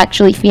 and I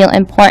actually feel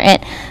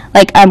important,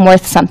 like I'm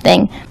worth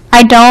something.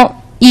 I don't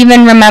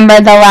even remember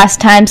the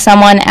last time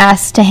someone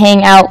asked to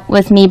hang out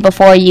with me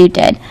before you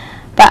did.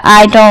 But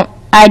I don't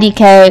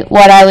IDK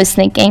what I was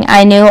thinking.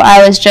 I knew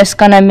I was just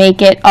gonna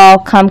make it all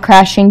come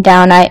crashing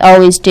down. I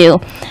always do.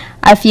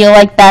 I feel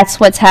like that's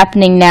what's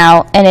happening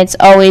now, and it's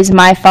always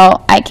my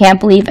fault. I can't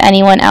believe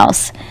anyone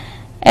else.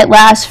 It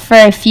lasts for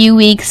a few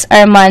weeks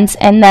or months,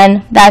 and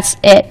then that's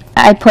it.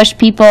 I push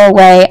people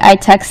away, I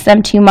text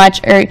them too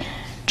much or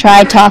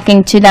try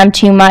talking to them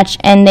too much,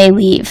 and they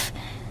leave.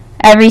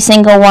 Every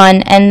single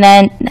one, and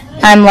then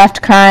I'm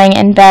left crying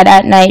in bed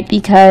at night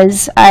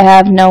because I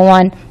have no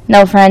one,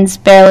 no friends,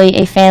 barely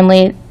a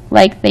family,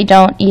 like they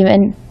don't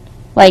even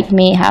like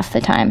me half the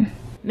time.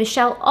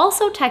 Michelle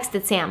also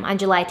texted Sam on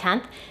July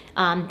 10th,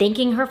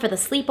 thanking her for the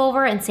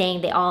sleepover and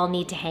saying they all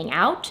need to hang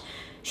out.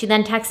 She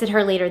then texted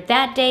her later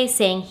that day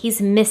saying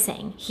he's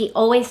missing. He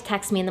always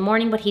texts me in the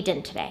morning, but he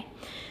didn't today.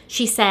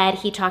 She said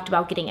he talked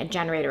about getting a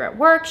generator at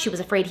work. She was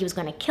afraid he was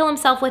going to kill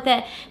himself with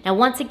it. Now,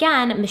 once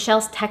again,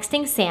 Michelle's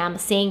texting Sam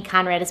saying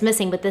Conrad is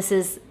missing, but this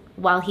is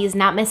while he's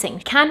not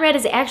missing. Conrad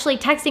is actually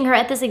texting her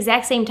at this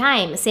exact same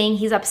time, saying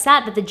he's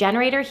upset that the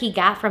generator he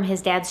got from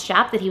his dad's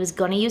shop that he was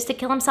going to use to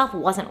kill himself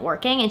wasn't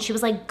working, and she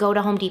was like, go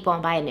to Home Depot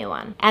and buy a new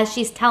one. As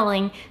she's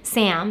telling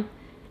Sam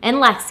and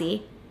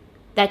Lexi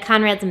that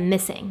Conrad's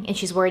missing, and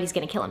she's worried he's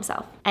going to kill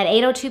himself. At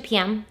 8:02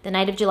 p.m., the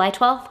night of July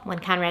 12th, when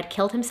Conrad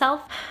killed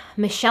himself,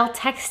 Michelle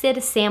texted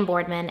Sam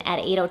Boardman at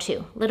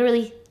 8:02,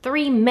 literally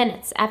 3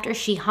 minutes after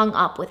she hung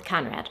up with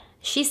Conrad.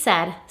 She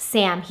said,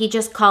 Sam, he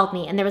just called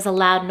me and there was a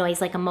loud noise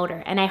like a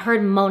motor and I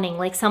heard moaning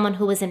like someone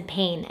who was in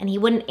pain and he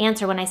wouldn't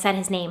answer when I said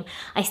his name.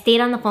 I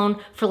stayed on the phone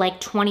for like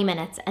 20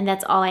 minutes and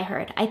that's all I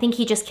heard. I think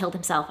he just killed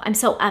himself. I'm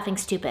so effing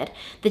stupid.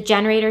 The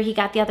generator he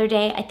got the other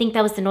day, I think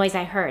that was the noise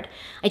I heard.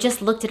 I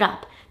just looked it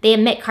up. They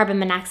emit carbon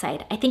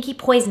monoxide. I think he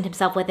poisoned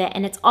himself with it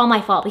and it's all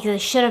my fault because I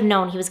should have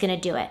known he was going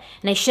to do it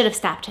and I should have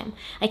stopped him.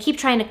 I keep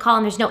trying to call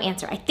and there's no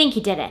answer. I think he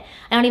did it.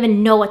 I don't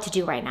even know what to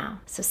do right now.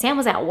 So Sam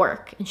was at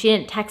work and she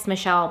didn't text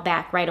Michelle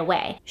back right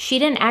away. She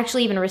didn't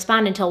actually even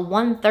respond until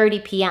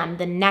 1:30 p.m.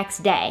 the next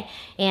day,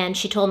 and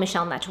she told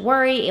Michelle not to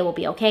worry, it will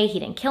be okay, he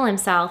didn't kill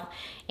himself.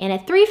 And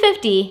at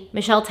 3:50,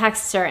 Michelle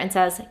texts her and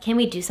says, can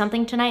we do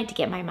something tonight to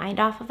get my mind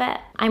off of it?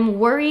 I'm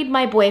worried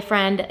my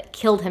boyfriend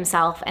killed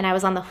himself and I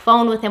was on the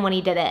phone with him when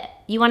he did it.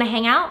 You want to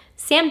hang out?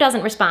 Sam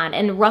doesn't respond,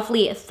 and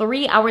roughly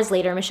 3 hours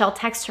later, Michelle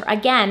texts her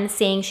again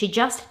saying she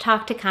just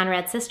talked to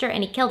Conrad's sister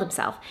and he killed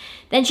himself.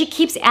 Then she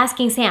keeps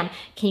asking Sam,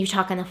 can you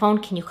talk on the phone?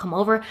 Can you come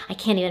over? I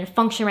can't even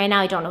function right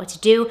now. I don't know what to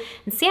do.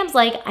 And Sam's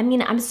like, I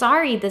mean, I'm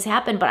sorry this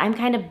happened, but I'm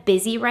kind of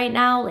busy right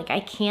now. Like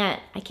I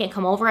can't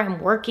come over. I'm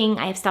working.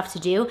 I have stuff to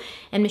do.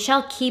 And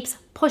Michelle keeps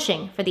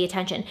pushing for the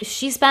attention.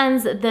 She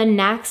spends the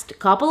next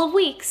couple of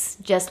weeks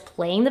just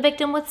playing the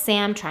victim with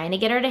Sam, trying to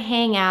get her to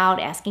hang out,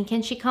 asking,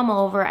 can she come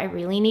over? I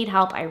really need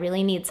help. I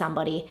really need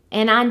somebody.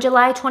 And on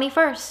July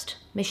 21st,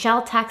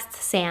 Michelle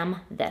texts Sam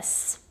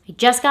this. I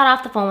just got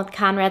off the phone with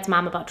Conrad's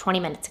mom about 20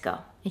 minutes ago,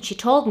 and she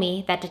told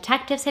me that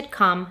detectives had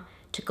come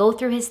to go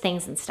through his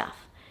things and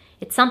stuff.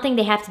 It's something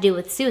they have to do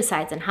with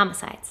suicides and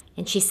homicides.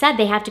 And she said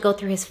they have to go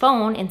through his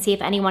phone and see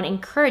if anyone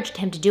encouraged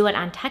him to do it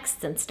on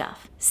texts and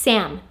stuff.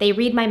 Sam, they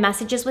read my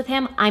messages with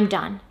him, I'm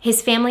done.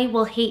 His family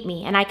will hate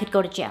me and I could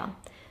go to jail.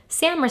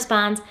 Sam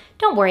responds,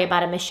 don't worry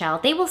about it, Michelle.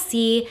 They will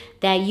see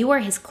that you were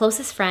his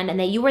closest friend and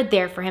that you were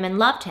there for him and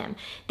loved him.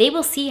 They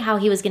will see how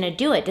he was going to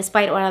do it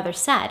despite what others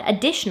said.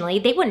 Additionally,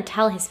 they wouldn't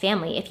tell his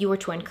family if you were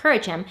to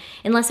encourage him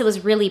unless it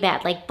was really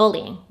bad, like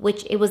bullying,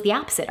 which it was the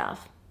opposite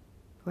of.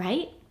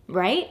 Right?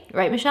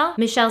 Right, Michelle?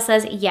 Michelle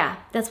says, yeah,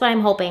 that's what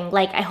I'm hoping.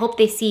 Like, I hope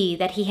they see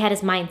that he had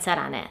his mind set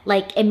on it.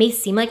 Like, it may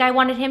seem like I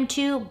wanted him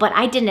to, but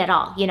I didn't at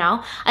all, you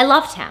know? I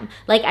loved him.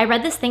 Like, I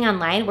read this thing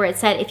online where it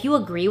said if you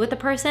agree with the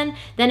person,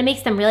 then it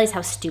makes them realize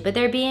how stupid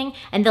they're being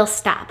and they'll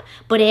stop.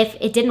 But if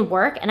it didn't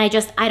work and I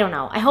don't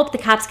know, I hope the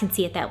cops can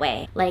see it that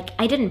way. Like,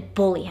 I didn't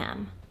bully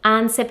him.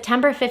 On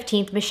September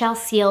 15th, Michelle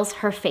seals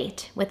her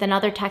fate with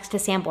another text to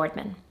Sam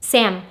Boardman.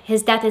 Sam,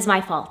 his death is my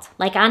fault.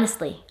 Like,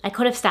 honestly, I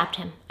could have stopped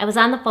him. I was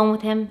on the phone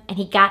with him, and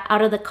he got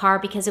out of the car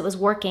because it was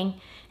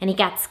working, and he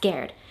got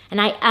scared.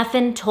 And I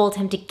effing told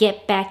him to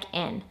get back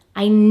in.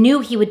 I knew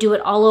he would do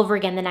it all over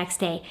again the next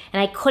day,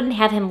 and I couldn't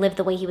have him live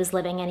the way he was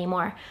living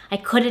anymore. I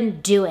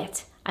couldn't do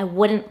it. I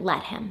wouldn't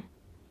let him.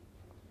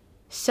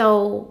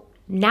 So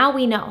now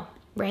we know,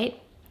 right?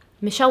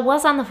 Michelle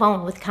was on the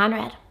phone with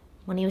Conrad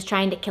when he was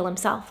trying to kill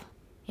himself.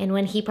 And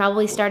when he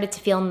probably started to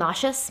feel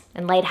nauseous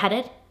and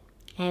lightheaded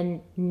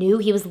and knew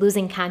he was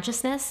losing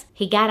consciousness,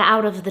 he got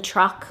out of the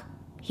truck.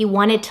 He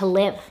wanted to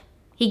live.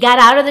 He got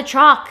out of the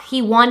truck.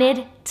 He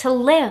wanted to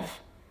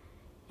live.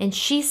 And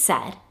she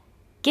said,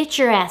 get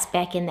your ass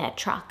back in that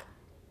truck.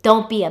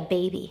 Don't be a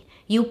baby.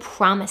 You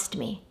promised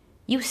me.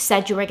 You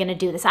said you were going to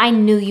do this. I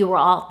knew you were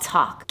all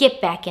talk.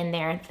 Get back in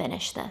there and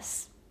finish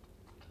this.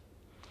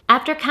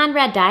 After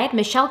Conrad died,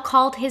 Michelle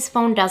called his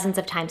phone dozens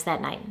of times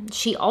that night.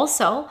 She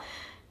also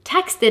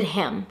texted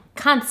him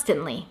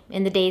constantly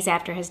in the days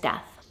after his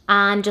death.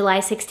 On July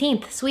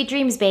 16th, sweet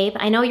dreams, babe.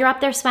 I know you're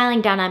up there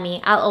smiling down on me.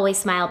 I'll always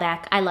smile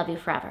back. I love you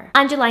forever.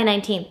 On July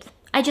 19th,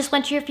 I just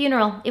went to your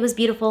funeral. It was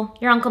beautiful.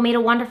 Your uncle made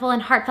a wonderful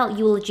and heartfelt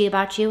eulogy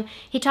about you.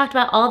 He talked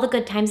about all the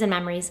good times and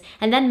memories,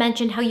 and then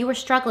mentioned how you were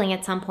struggling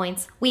at some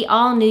points. We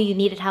all knew you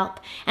needed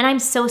help, and I'm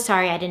so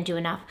sorry I didn't do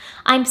enough.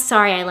 I'm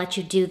sorry I let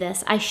you do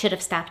this. I should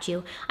have stopped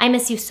you. I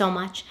miss you so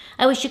much.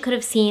 I wish you could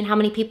have seen how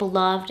many people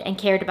loved and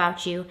cared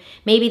about you.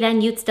 Maybe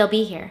then you'd still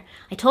be here.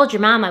 I told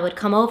your mom I would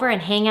come over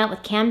and hang out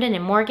with Camden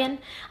and Morgan.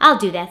 I'll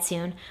do that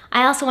soon.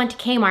 I also went to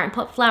Kmart and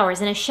put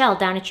flowers in a shell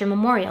down at your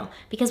memorial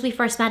because we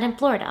first met in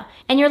Florida,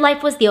 and your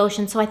life was the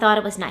ocean, so I thought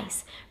it was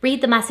nice.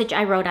 Read the message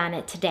I wrote on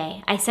it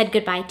today. I said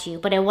goodbye to you,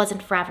 but it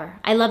wasn't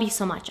forever. I love you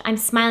so much. I'm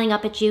smiling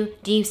up at you.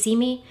 Do you see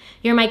me?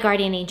 You're my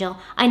guardian angel.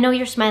 I know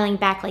you're smiling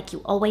back like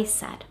you always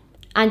said.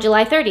 On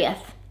July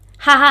 30th,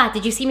 haha,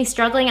 did you see me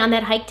struggling on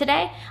that hike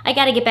today? I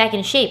gotta get back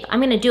in shape. I'm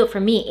gonna do it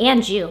for me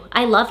and you.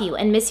 I love you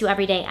and miss you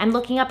every day. I'm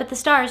looking up at the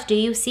stars. Do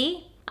you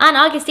see? On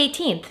August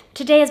 18th,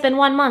 today has been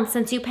 1 month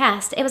since you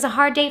passed. It was a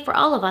hard day for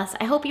all of us.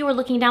 I hope you were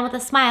looking down with a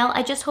smile.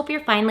 I just hope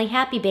you're finally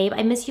happy, babe.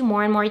 I miss you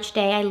more and more each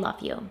day. I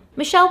love you.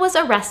 Michelle was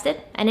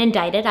arrested and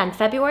indicted on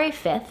February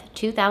 5th,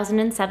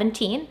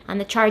 2017 on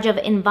the charge of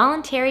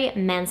involuntary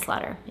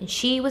manslaughter. And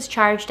she was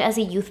charged as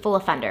a youthful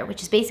offender,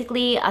 which is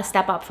basically a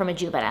step up from a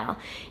juvenile.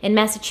 In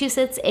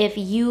Massachusetts, if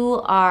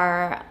you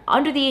are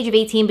under the age of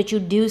 18 but you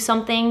do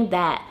something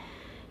that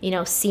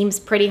seems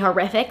pretty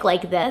horrific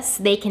like this,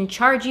 they can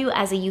charge you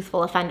as a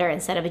youthful offender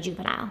instead of a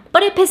juvenile.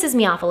 But it pisses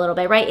me off a little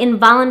bit, right?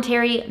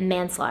 Involuntary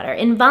manslaughter.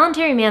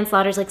 Involuntary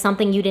manslaughter is like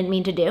something you didn't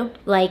mean to do.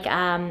 Like,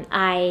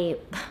 I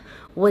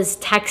was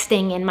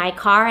texting in my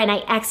car and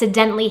I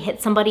accidentally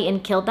hit somebody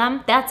and killed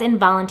them. That's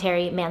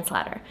involuntary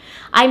manslaughter.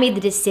 I made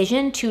the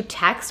decision to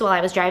text while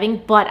I was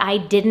driving, but I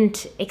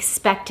didn't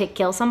expect to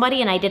kill somebody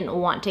and I didn't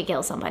want to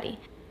kill somebody.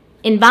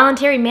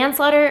 Involuntary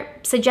manslaughter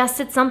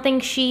suggested something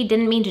she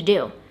didn't mean to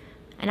do.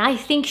 And I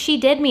think she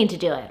did mean to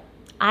do it.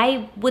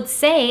 I would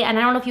say, and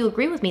I don't know if you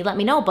agree with me, let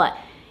me know, but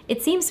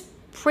it seems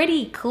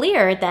pretty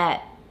clear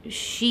that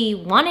she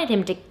wanted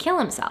him to kill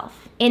himself.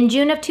 In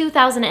June of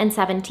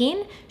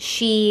 2017,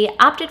 she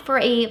opted for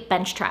a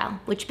bench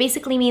trial, which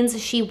basically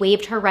means she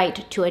waived her right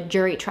to a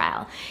jury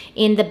trial.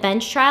 In the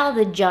bench trial,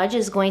 the judge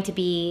is going to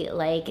be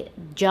like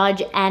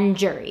judge and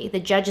jury.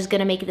 The judge is going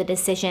to make the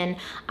decision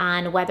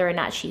on whether or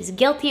not she's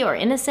guilty or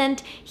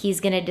innocent. He's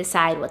going to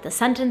decide what the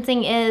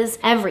sentencing is,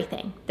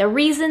 everything. The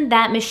reason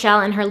that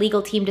Michelle and her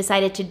legal team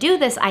decided to do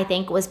this, I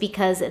think, was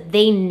because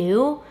they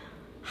knew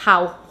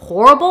how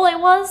horrible it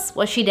was,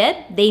 what she did.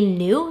 They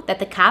knew that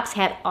the cops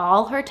had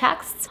all her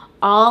texts,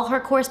 all her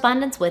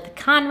correspondence with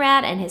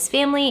Conrad and his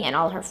family and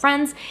all her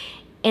friends.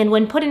 And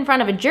when put in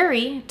front of a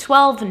jury,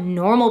 12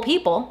 normal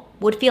people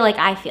would feel like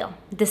I feel,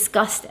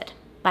 disgusted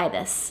by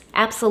this,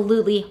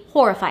 absolutely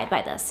horrified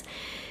by this.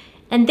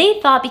 And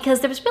they thought, because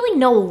there was really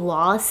no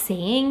law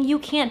saying you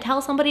can't tell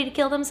somebody to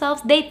kill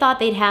themselves, they thought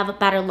they'd have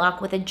better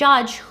luck with a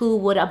judge who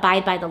would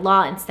abide by the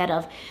law instead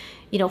of,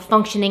 you know,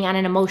 functioning on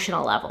an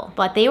emotional level.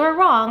 But they were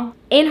wrong.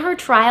 In her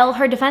trial,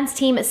 her defense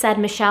team said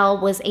Michelle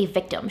was a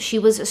victim. She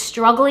was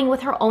struggling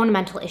with her own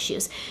mental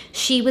issues.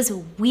 She was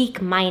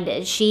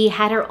weak-minded. She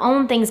had her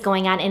own things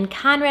going on, and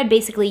Conrad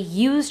basically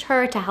used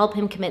her to help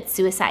him commit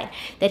suicide.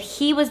 That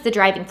he was the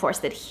driving force,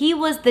 that he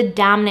was the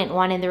dominant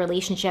one in the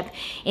relationship,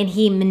 and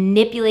he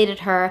manipulated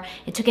her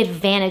and took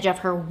advantage of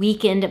her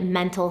weakened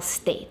mental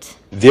state.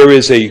 There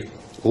is a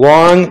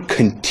long,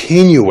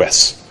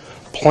 continuous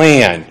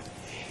plan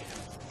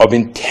of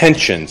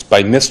intentions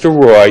by Mr.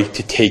 Roy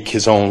to take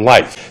his own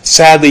life.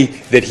 Sadly,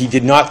 that he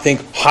did not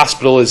think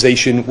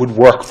hospitalization would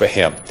work for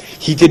him.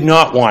 He did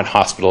not want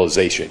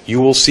hospitalization. You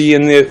will see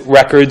in the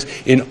records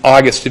in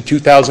August of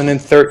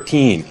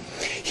 2013,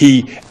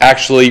 he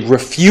actually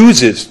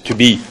refuses to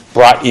be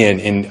brought in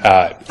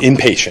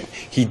inpatient.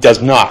 He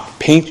does not.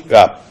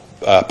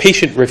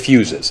 Patient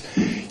refuses.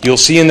 You'll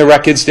see in the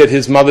records that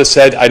his mother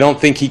said, I don't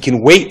think he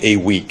can wait a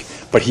week,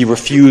 but he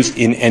refused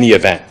in any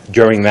event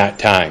during that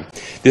time.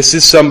 This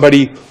is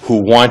somebody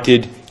who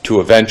wanted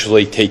to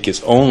eventually take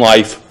his own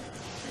life.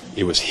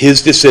 It was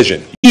his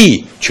decision.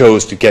 He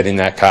chose to get in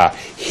that car.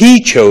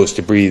 He chose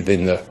to breathe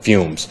in the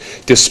fumes.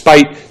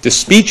 Despite the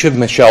speech of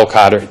Michelle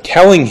Carter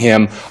telling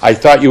him, I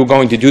thought you were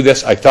going to do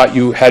this, I thought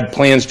you had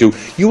plans to.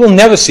 You will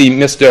never see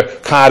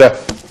Mr. Carter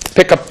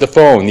pick up the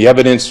phone. The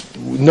evidence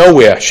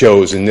nowhere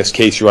shows in this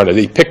case, Your Honor.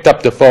 They picked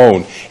up the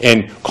phone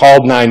and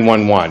called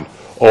 911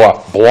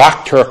 or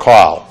blocked her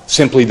call.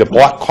 Simply the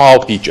block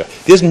call feature.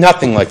 There's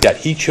nothing like that.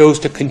 He chose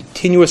to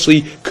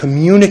continuously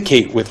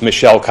communicate with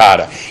Michelle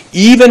Carter.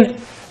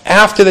 Even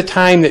after the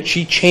time that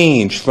she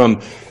changed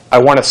from, I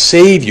want to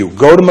save you,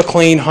 go to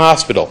McLean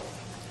Hospital,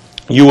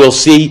 you will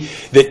see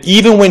that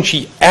even when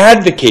she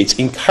advocates,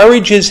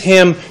 encourages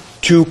him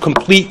to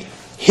complete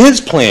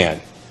his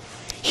plan,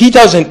 he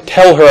doesn't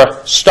tell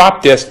her,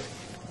 stop this,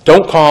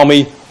 don't call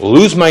me,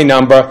 lose my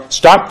number,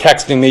 stop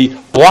texting me,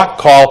 block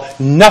call,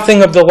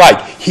 nothing of the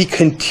like. He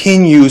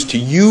continues to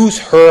use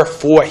her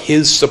for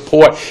his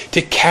support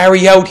to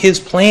carry out his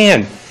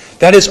plan.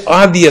 That is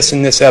obvious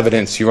in this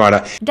evidence, Your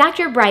Honor.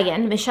 Dr.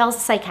 Bregan,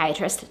 Michelle's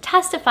psychiatrist,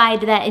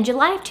 testified that in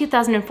July of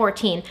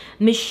 2014,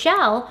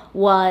 Michelle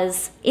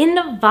was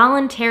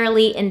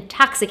involuntarily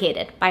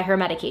intoxicated by her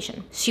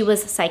medication. She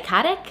was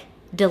psychotic,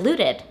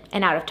 deluded,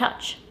 and out of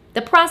touch.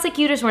 The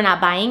prosecutors were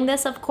not buying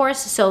this, of course,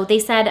 so they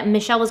said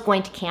Michelle was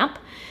going to camp.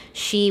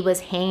 She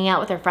was hanging out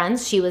with her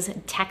friends. She was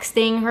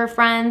texting her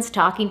friends,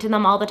 talking to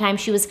them all the time.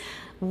 She was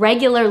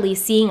regularly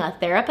seeing a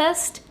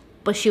therapist,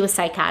 but she was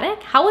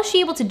psychotic. How was she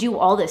able to do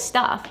all this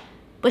stuff,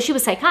 but she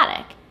was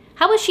psychotic?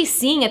 How was she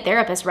seeing a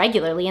therapist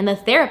regularly and the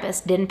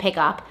therapist didn't pick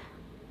up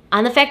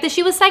on the fact that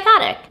she was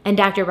psychotic? And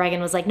Dr. Bregan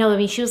was like, no, I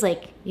mean, she was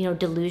like, you know,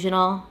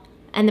 delusional.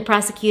 And the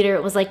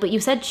prosecutor was like, but you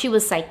said she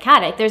was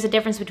psychotic. There's a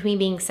difference between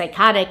being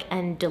psychotic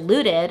and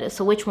deluded,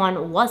 so which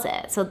one was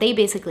it? So they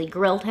basically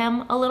grilled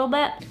him a little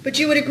bit. But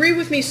you would agree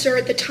with me, sir,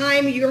 at the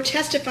time you're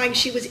testifying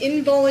she was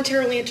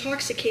involuntarily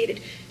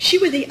intoxicated. She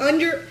was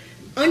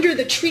under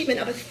the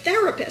treatment of a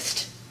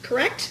therapist,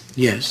 correct?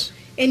 Yes.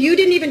 And you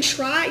didn't even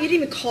try, you didn't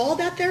even call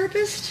that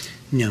therapist?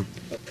 No.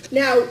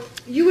 Now,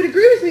 you would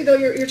agree with me, though,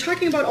 you're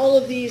talking about all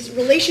of these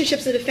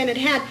relationships the defendant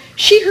had.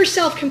 She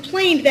herself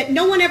complained that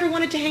no one ever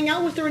wanted to hang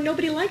out with her and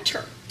nobody liked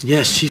her.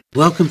 Yes, she's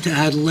welcome to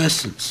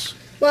adolescence.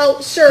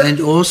 Well, sir... And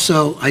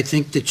also, I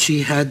think that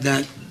she had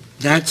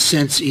that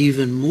sense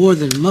even more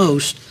than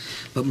most,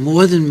 but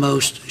more than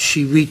most,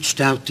 she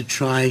reached out to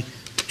try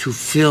to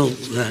fill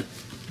that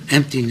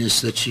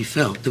emptiness that she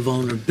felt, the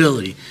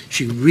vulnerability.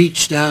 She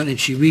reached out, and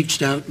she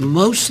reached out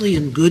mostly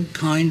in good,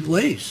 kind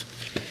ways.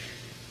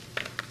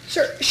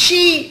 Sir,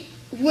 she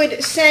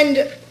would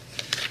send,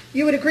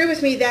 you would agree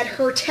with me that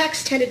her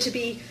texts tended to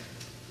be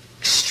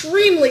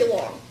extremely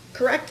long,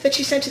 correct? That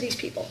she sent to these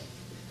people,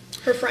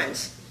 her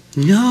friends.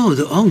 No,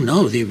 the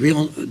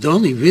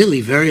only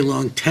really very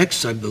long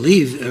texts, I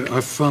believe,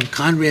 are from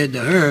Conrad to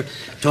her,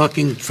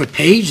 talking for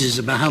pages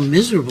about how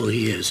miserable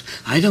he is.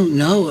 I don't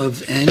know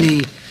of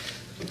any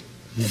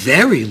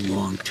very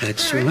long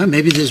texts from her.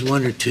 Maybe there's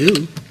one or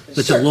two,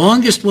 but the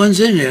longest ones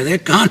in there, they're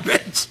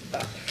Conrad's.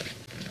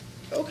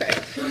 Okay.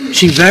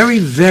 She very,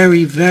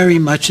 very, very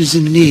much is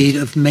in need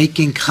of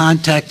making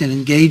contact and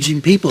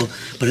engaging people,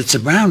 but it's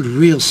around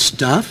real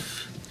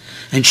stuff,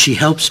 and she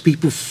helps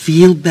people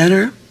feel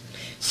better.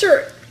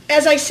 Sir,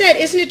 as I said,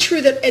 isn't it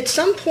true that at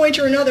some point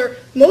or another,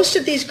 most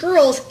of these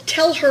girls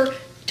tell her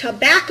to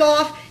back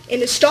off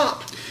and to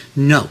stop?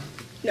 No.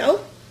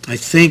 No? I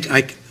think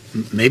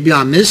maybe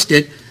I missed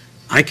it.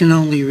 I can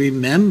only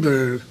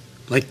remember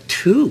like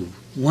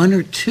one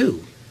or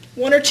two.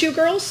 One or two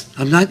girls?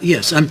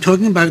 Yes, I'm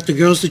talking about the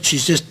girls that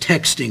she's just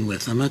texting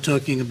with. I'm not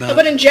talking about...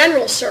 But in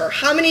general, sir,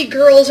 how many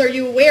girls are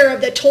you aware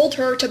of that told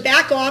her to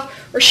back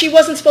off or she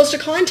wasn't supposed to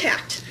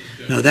contact?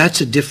 No,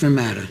 that's a different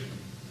matter.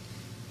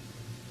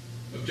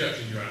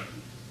 Objection, Your Honor.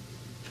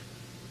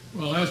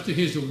 Well, as to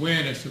his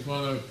awareness of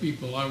other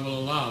people, I will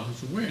allow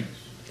his awareness.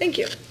 Thank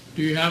you.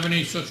 Do you have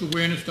any such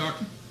awareness,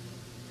 Doctor?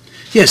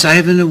 Yes, I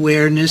have an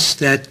awareness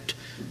that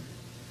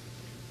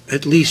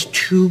at least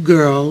two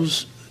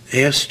girls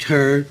asked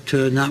her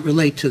to not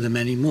relate to them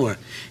anymore.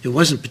 It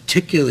wasn't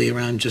particularly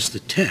around just the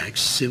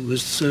texts, it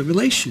was a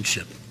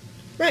relationship.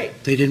 Right.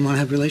 They didn't want to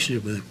have a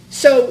relationship with him.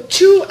 So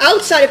two,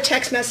 outside of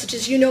text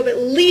messages, you know of at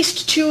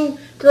least two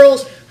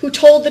girls who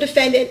told the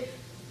defendant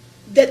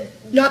that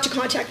not to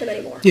contact them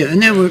anymore. Yeah,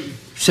 and they were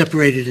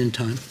separated in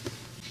time.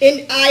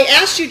 And I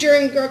asked you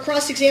during our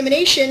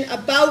cross-examination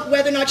about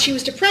whether or not she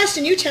was depressed,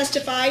 and you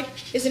testified,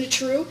 isn't it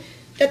true,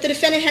 that the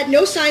defendant had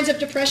no signs of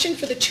depression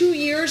for the 2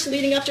 years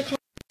leading up to Conrad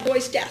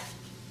Roy's death?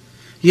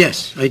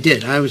 Yes, I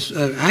did. I was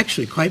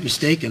actually quite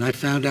mistaken. I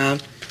found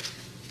out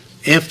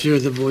after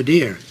the voir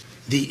dire.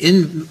 The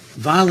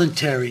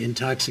involuntary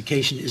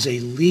intoxication is a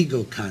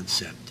legal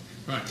concept.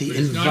 Right, The but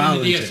it's not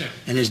in the involuntary, DSM.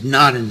 and is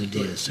not in the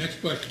Good. DSM.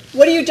 Next question.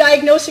 What are you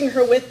diagnosing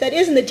her with that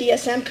is in the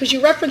DSM? Because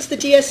you referenced the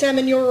DSM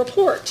in your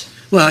report.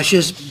 Well, it's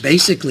just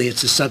basically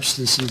it's a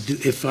substance.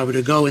 If I were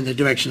to go in the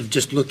direction of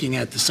just looking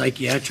at the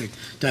psychiatric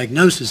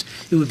diagnosis,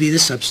 it would be the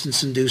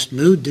substance-induced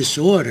mood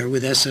disorder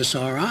with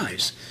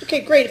SSRIs. Okay,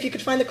 great. If you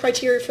could find the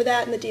criteria for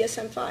that in the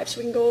DSM-5, so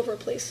we can go over it,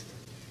 please.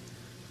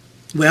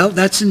 Well,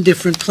 that's in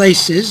different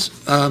places.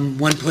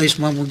 One place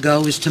one would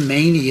go is to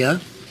mania.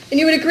 And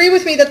you would agree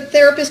with me that the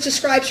therapist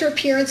describes her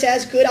appearance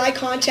as good eye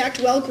contact,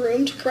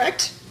 well-groomed,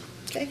 correct?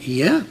 Okay.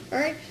 Yeah. All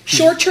right.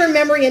 Short-term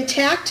memory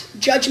intact,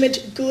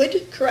 judgment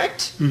good,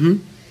 correct? Mm-hmm.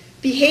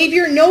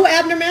 Behavior, no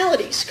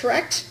abnormalities,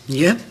 correct?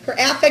 Yeah. Her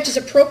affect is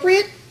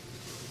appropriate.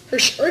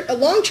 Her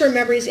long-term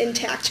memory is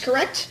intact,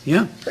 correct?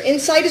 Yeah. Her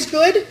insight is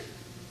good,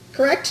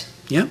 correct?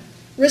 Yeah.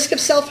 Risk of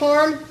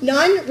self-harm,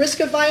 none.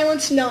 Risk of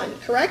violence, none,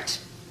 correct?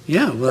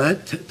 Yeah. Well,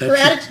 Her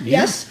attitude,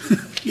 yes.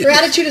 Yes. Her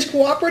attitude is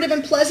cooperative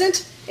and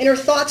pleasant, and her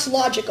thoughts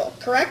logical,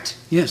 correct?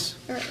 Yes.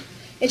 All right.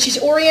 And she's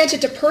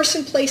oriented to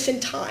person, place,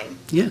 and time.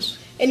 Yes.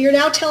 And you're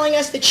now telling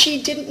us that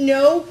she didn't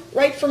know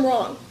right from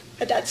wrong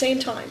at that same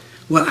time.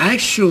 Well,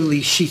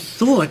 actually, she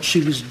thought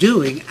she was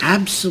doing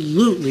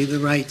absolutely the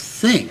right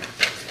thing.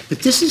 But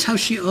this is how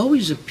she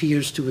always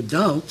appears to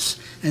adults,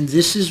 and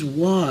this is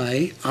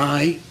why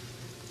I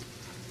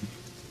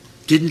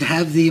didn't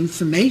have the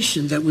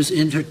information that was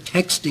in her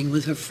texting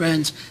with her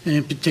friends, and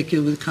in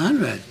particular with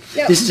Conrad.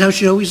 Yeah. This is how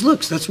she always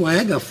looks. That's why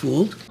I got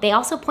fooled. They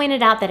also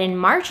pointed out that in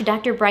March,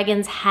 Dr.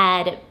 Breggins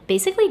had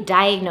basically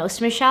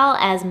diagnosed Michelle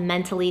as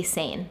mentally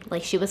sane,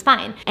 like she was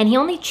fine. And he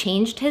only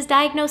changed his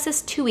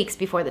diagnosis 2 weeks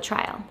before the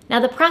trial.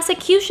 Now, the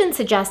prosecution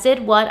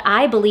suggested what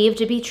I believe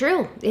to be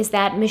true, is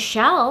that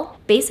Michelle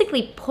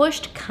basically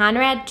pushed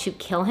Conrad to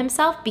kill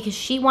himself because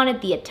she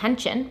wanted the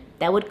attention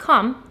that would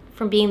come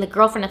from being the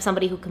girlfriend of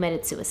somebody who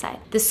committed suicide.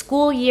 The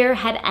school year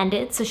had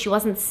ended, so she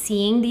wasn't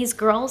seeing these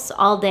girls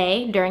all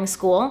day during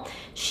school.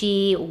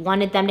 She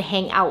wanted them to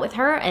hang out with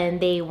her,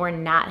 and they were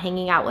not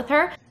hanging out with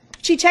her.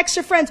 She texts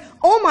her friends,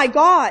 "Oh my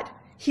God,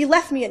 he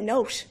left me a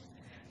note.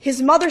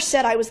 His mother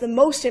said I was the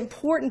most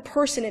important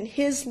person in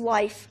his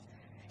life.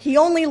 He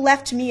only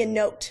left me a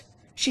note."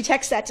 She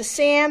texts that to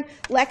Sam,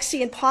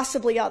 Lexi, and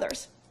possibly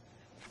others.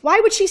 Why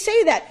would she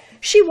say that?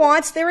 She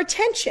wants their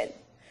attention.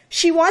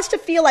 She wants to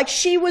feel like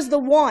she was the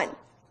one,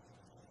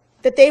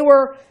 that they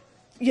were,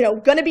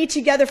 going to be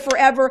together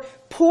forever.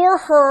 Poor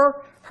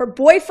her. Her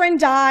boyfriend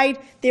died.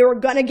 They were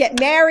going to get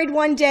married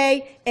one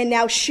day, and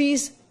now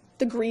she's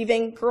the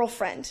grieving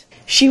girlfriend.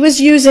 She was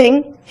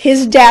using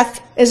his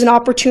death as an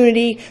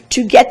opportunity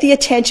to get the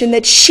attention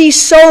that she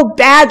so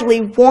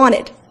badly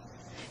wanted,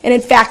 and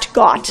in fact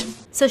got.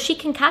 So she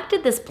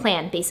concocted this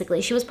plan,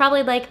 basically. She was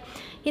probably like,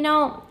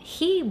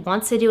 he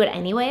wants to do it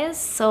anyways,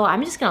 so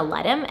I'm just gonna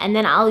let him, and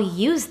then I'll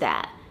use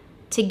that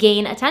to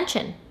gain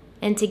attention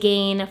and to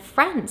gain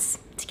friends,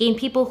 to gain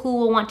people who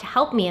will want to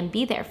help me and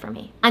be there for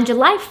me. On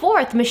July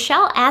 4th,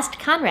 Michelle asked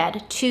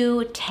Conrad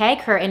to tag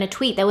her in a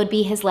tweet that would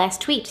be his last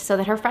tweet so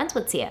that her friends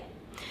would see it.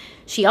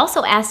 She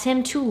also asked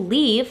him to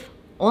leave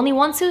only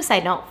one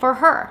suicide note for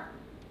her.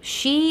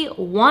 She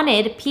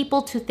wanted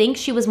people to think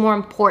she was more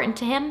important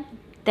to him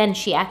than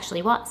she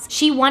actually was.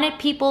 She wanted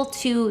people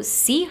to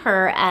see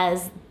her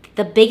as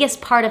the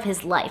biggest part of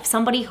his life,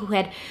 somebody who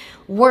had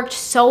worked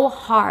so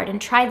hard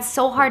and tried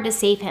so hard to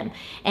save him,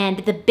 and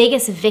the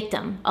biggest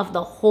victim of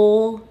the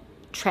whole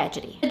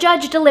tragedy. The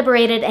judge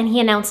deliberated and he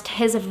announced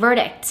his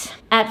verdict.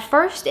 At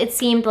first, it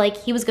seemed like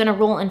he was gonna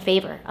rule in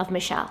favor of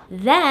Michelle.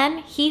 Then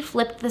he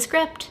flipped the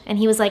script and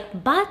he was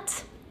like,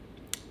 but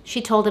she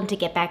told him to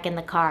get back in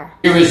the car.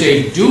 There is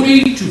a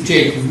duty to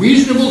take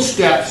reasonable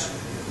steps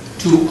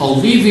to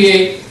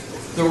alleviate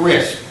the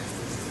risk.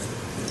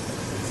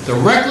 The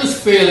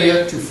reckless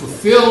failure to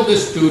fulfill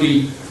this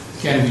duty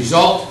can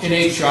result in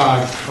a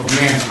charge of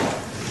manslaughter.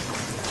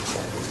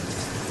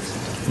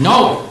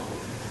 Knowing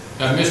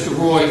that Mr.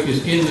 Roy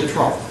is in the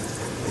truck,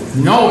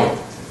 knowing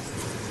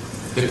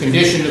the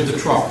condition of the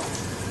truck,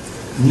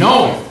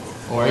 knowing,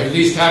 or at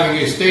least having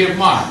a state of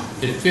mind,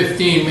 that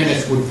 15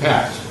 minutes would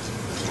pass,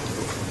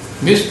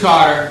 Ms.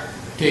 Carter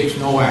takes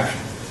no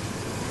action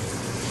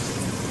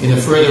in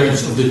the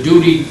furtherance of the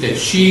duty that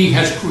she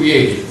has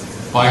created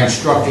by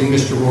instructing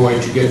Mr. Roy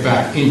to get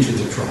back into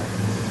the truck.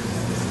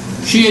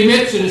 She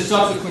admits in a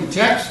subsequent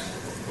text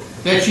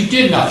that she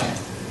did nothing.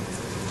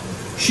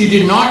 She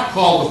did not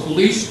call the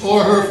police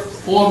or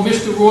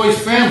Mr. Roy's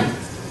family.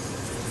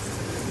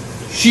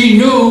 She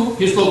knew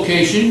his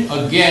location,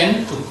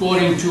 again,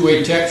 according to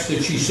a text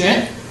that she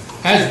sent,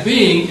 as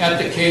being at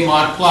the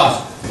Kmart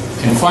Plaza.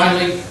 And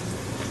finally,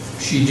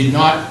 she did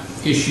not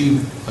issue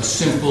a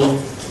simple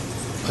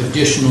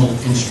additional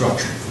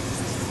instruction: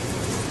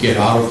 get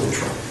out of the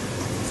truck.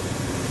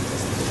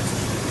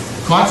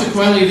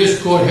 Consequently,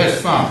 this court has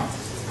found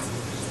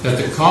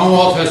that the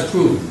Commonwealth has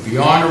proven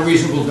beyond a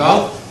reasonable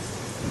doubt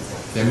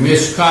that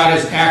Ms.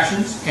 Carter's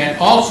actions and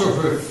also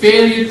her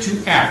failure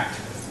to act,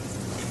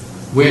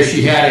 where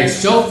she had a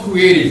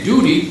self-created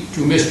duty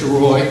to Mr.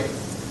 Roy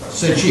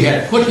since she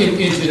had put him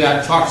into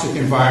that toxic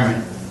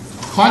environment,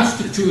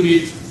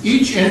 constituted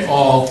each and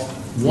all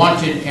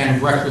wanton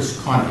and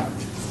reckless conduct.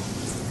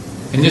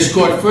 And this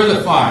court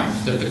further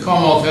finds that the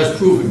Commonwealth has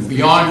proven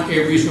beyond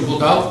a reasonable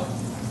doubt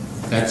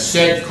that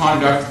said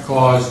conduct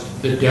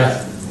caused the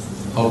death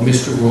of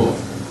Mr. Roy.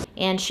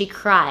 And she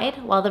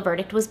cried while the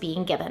verdict was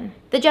being given.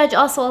 The judge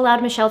also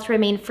allowed Michelle to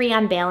remain free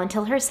on bail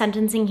until her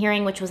sentencing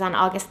hearing, which was on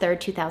August 3rd,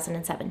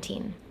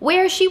 2017,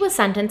 where she was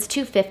sentenced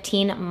to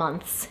 15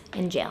 months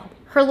in jail.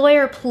 Her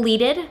lawyer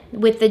pleaded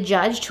with the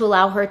judge to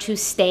allow her to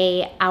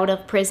stay out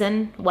of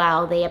prison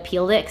while they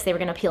appealed it, because they were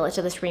going to appeal it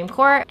to the Supreme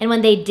Court. And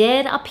when they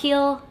did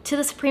appeal to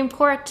the Supreme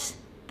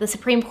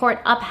Court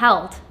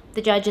upheld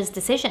the judge's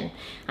decision.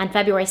 On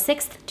February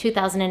 6th,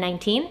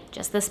 2019,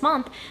 just this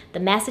month, the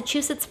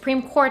Massachusetts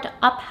Supreme Court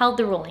upheld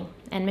the ruling,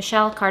 and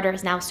Michelle Carter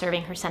is now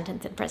serving her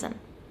sentence in prison.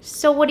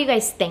 So what do you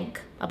guys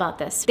think about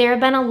this? There have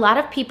been a lot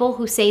of people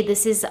who say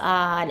this is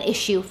an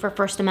issue for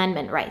First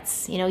Amendment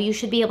rights. You know, you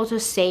should be able to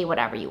say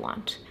whatever you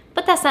want.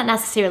 But that's not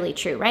necessarily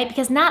true, right?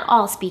 Because not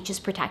all speech is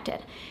protected.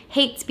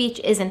 Hate speech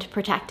isn't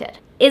protected.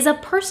 Is a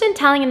person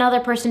telling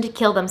another person to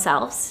kill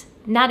themselves,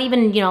 not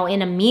even, you know,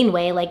 in a mean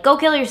way, like go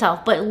kill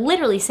yourself, but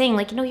literally saying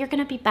like, you know, you're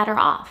gonna be better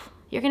off.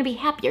 You're gonna be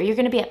happier. You're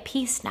gonna be at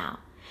peace now.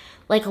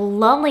 Like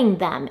lulling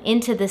them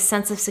into this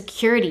sense of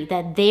security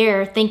that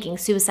they're thinking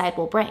suicide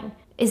will bring.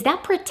 Is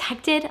that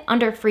protected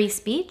under free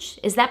speech?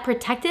 Is that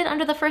protected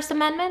under the First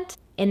Amendment?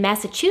 In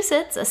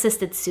Massachusetts,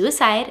 assisted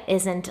suicide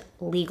isn't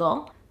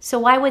legal. So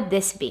why would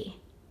this be?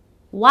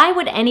 Why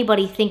would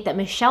anybody think that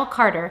Michelle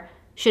Carter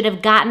should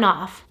have gotten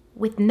off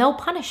with no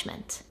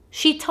punishment?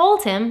 She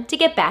told him to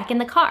get back in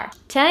the car.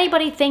 To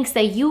anybody who thinks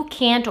that you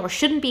can't or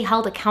shouldn't be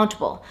held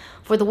accountable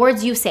for the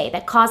words you say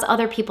that cause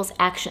other people's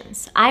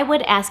actions, I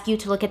would ask you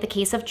to look at the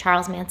case of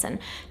Charles Manson.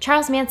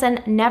 Charles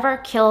Manson never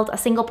killed a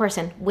single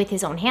person with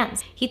his own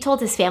hands. He told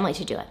his family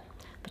to do it.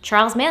 But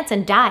Charles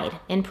Manson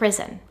died in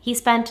prison. He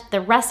spent the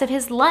rest of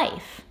his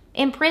life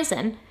in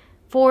prison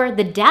for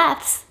the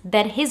deaths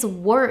that his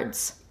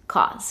words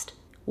caused.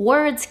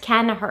 Words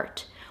can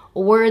hurt.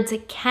 Words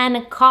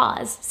can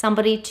cause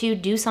somebody to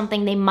do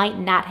something they might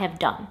not have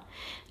done.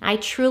 I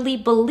truly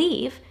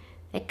believe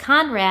that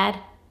Conrad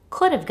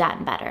could have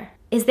gotten better.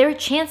 Is there a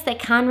chance that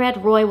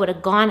Conrad Roy would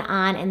have gone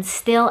on and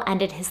still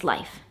ended his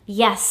life?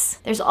 Yes.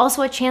 There's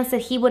also a chance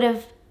that he would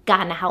have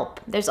gotten help.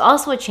 There's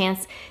also a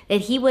chance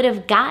that he would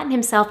have gotten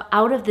himself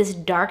out of this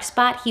dark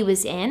spot he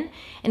was in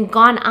and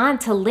gone on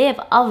to live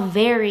a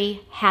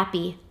very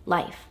happy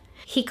life.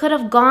 He could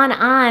have gone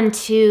on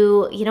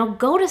to, you know,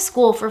 go to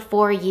school for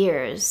 4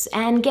 years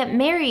and get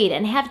married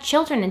and have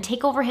children and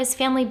take over his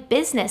family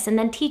business and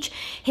then teach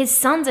his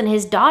sons and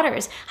his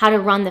daughters how to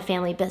run the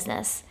family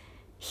business.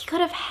 He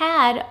could have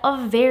had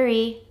a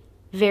very,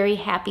 very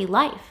happy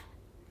life.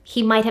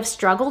 He might have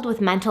struggled with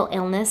mental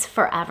illness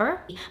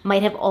forever,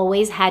 might have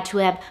always had to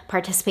have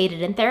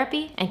participated in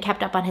therapy and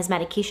kept up on his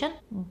medication,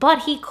 but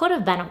he could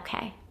have been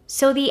okay.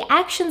 So the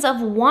actions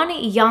of one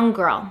young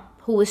girl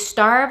who was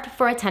starved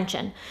for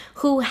attention,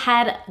 who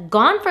had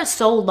gone for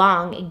so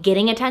long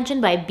getting attention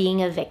by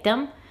being a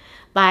victim,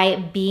 by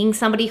being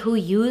somebody who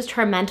used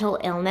her mental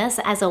illness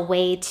as a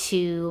way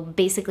to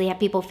basically have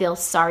people feel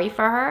sorry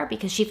for her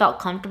because she felt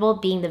comfortable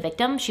being the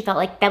victim. She felt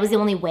like that was the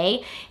only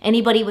way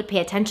anybody would pay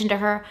attention to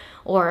her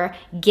or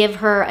give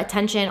her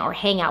attention or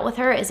hang out with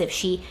her, as if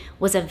she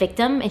was a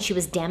victim and she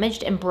was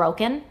damaged and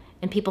broken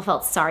and people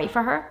felt sorry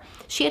for her.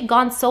 She had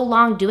gone so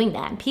long doing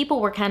that and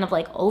people were kind of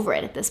like over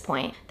it at this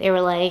point. They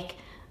were like,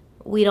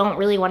 we don't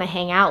really want to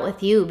hang out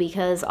with you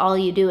because all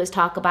you do is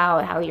talk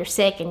about how you're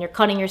sick and you're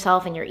cutting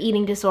yourself and your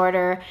eating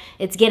disorder.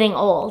 It's getting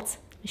old.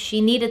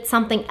 She needed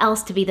something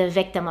else to be the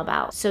victim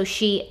about. So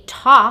she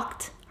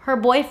talked her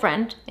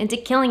boyfriend into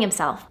killing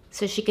himself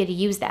so she could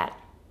use that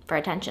for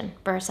attention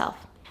for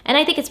herself. And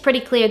I think it's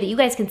pretty clear that you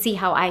guys can see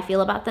how I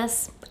feel about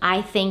this.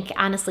 I think,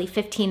 honestly,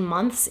 15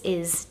 months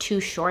is too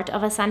short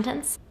of a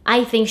sentence.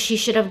 I think she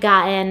should have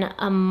gotten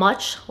a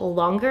much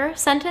longer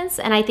sentence,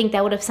 and I think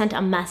that would have sent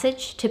a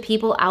message to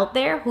people out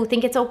there who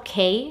think it's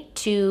okay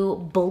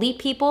to bully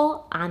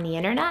people on the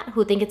internet,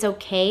 who think it's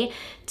okay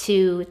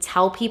to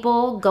tell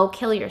people, go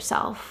kill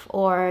yourself,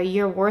 or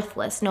you're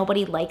worthless,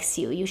 nobody likes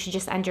you, you should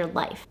just end your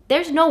life.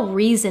 There's no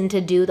reason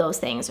to do those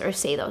things or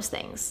say those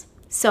things.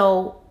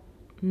 So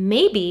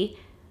maybe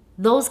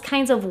those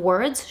kinds of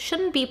words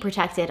shouldn't be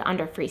protected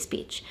under free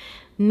speech.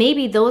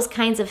 Maybe those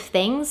kinds of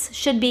things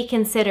should be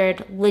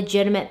considered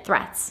legitimate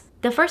threats.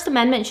 The First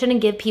Amendment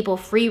shouldn't give people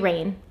free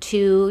rein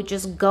to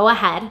just go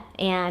ahead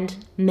and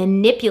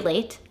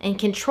manipulate and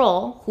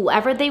control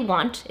whoever they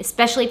want,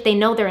 especially if they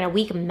know they're in a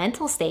weak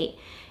mental state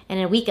and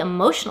in a weak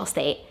emotional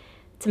state,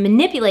 to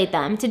manipulate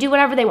them to do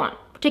whatever they want,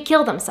 to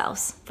kill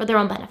themselves for their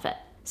own benefit.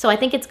 So I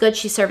think it's good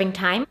she's serving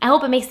time. I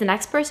hope it makes the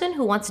next person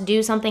who wants to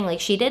do something like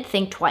she did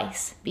think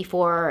twice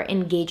before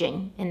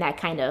engaging in that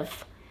kind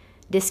of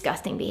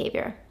disgusting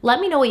behavior. Let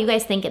me know what you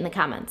guys think in the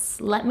comments.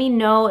 Let me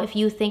know if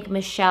you think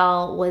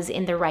Michelle was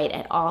in the right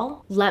at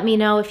all. Let me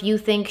know if you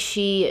think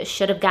she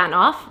should have gotten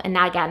off and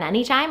not gotten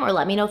any time, or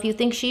let me know if you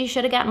think she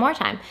should have gotten more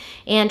time.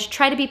 And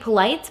try to be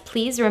polite.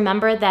 Please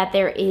remember that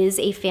there is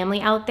a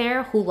family out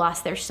there who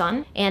lost their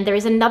son, and there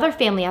is another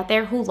family out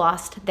there who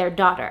lost their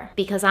daughter,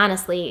 because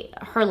honestly,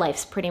 her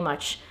life's pretty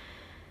much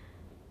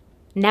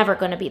never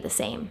going to be the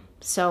same.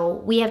 So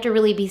we have to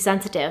really be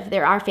sensitive.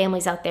 There are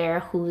families out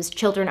there whose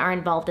children are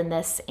involved in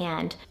this,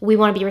 and we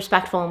want to be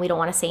respectful, and we don't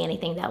want to say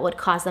anything that would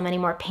cause them any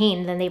more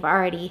pain than they've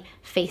already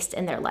faced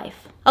in their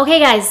life. Okay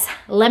guys,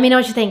 let me know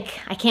what you think.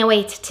 I can't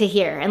wait to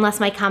hear, unless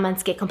my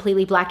comments get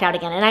completely blacked out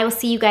again. And I will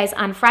see you guys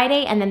on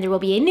Friday, and then there will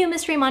be a new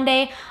Mystery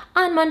Monday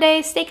on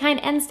Monday. Stay kind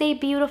and stay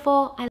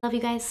beautiful. I love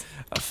you guys.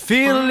 I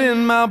feel it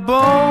in my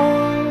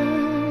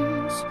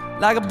bones,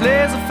 like a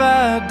blaze of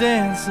fire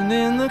dancing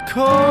in the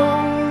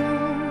cold.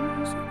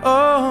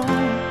 Oh,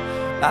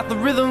 like the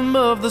rhythm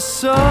of the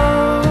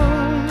sun.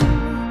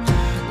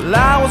 Well,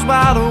 I was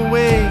wide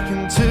awake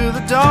until the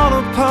dawn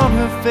upon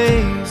her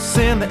face,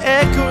 and the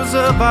echoes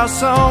of our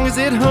song as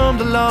it hummed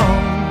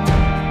along,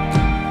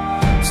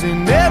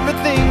 saying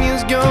everything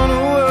is gonna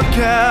work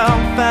out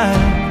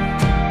fine,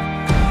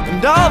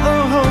 and all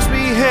the hopes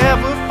we have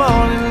will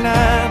fall in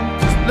line,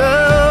 'cause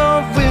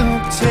love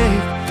will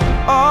take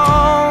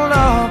all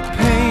our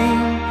pain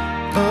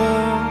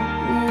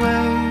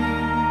away.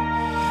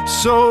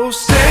 So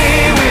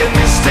stay with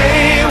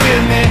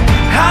me,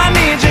 I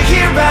need you.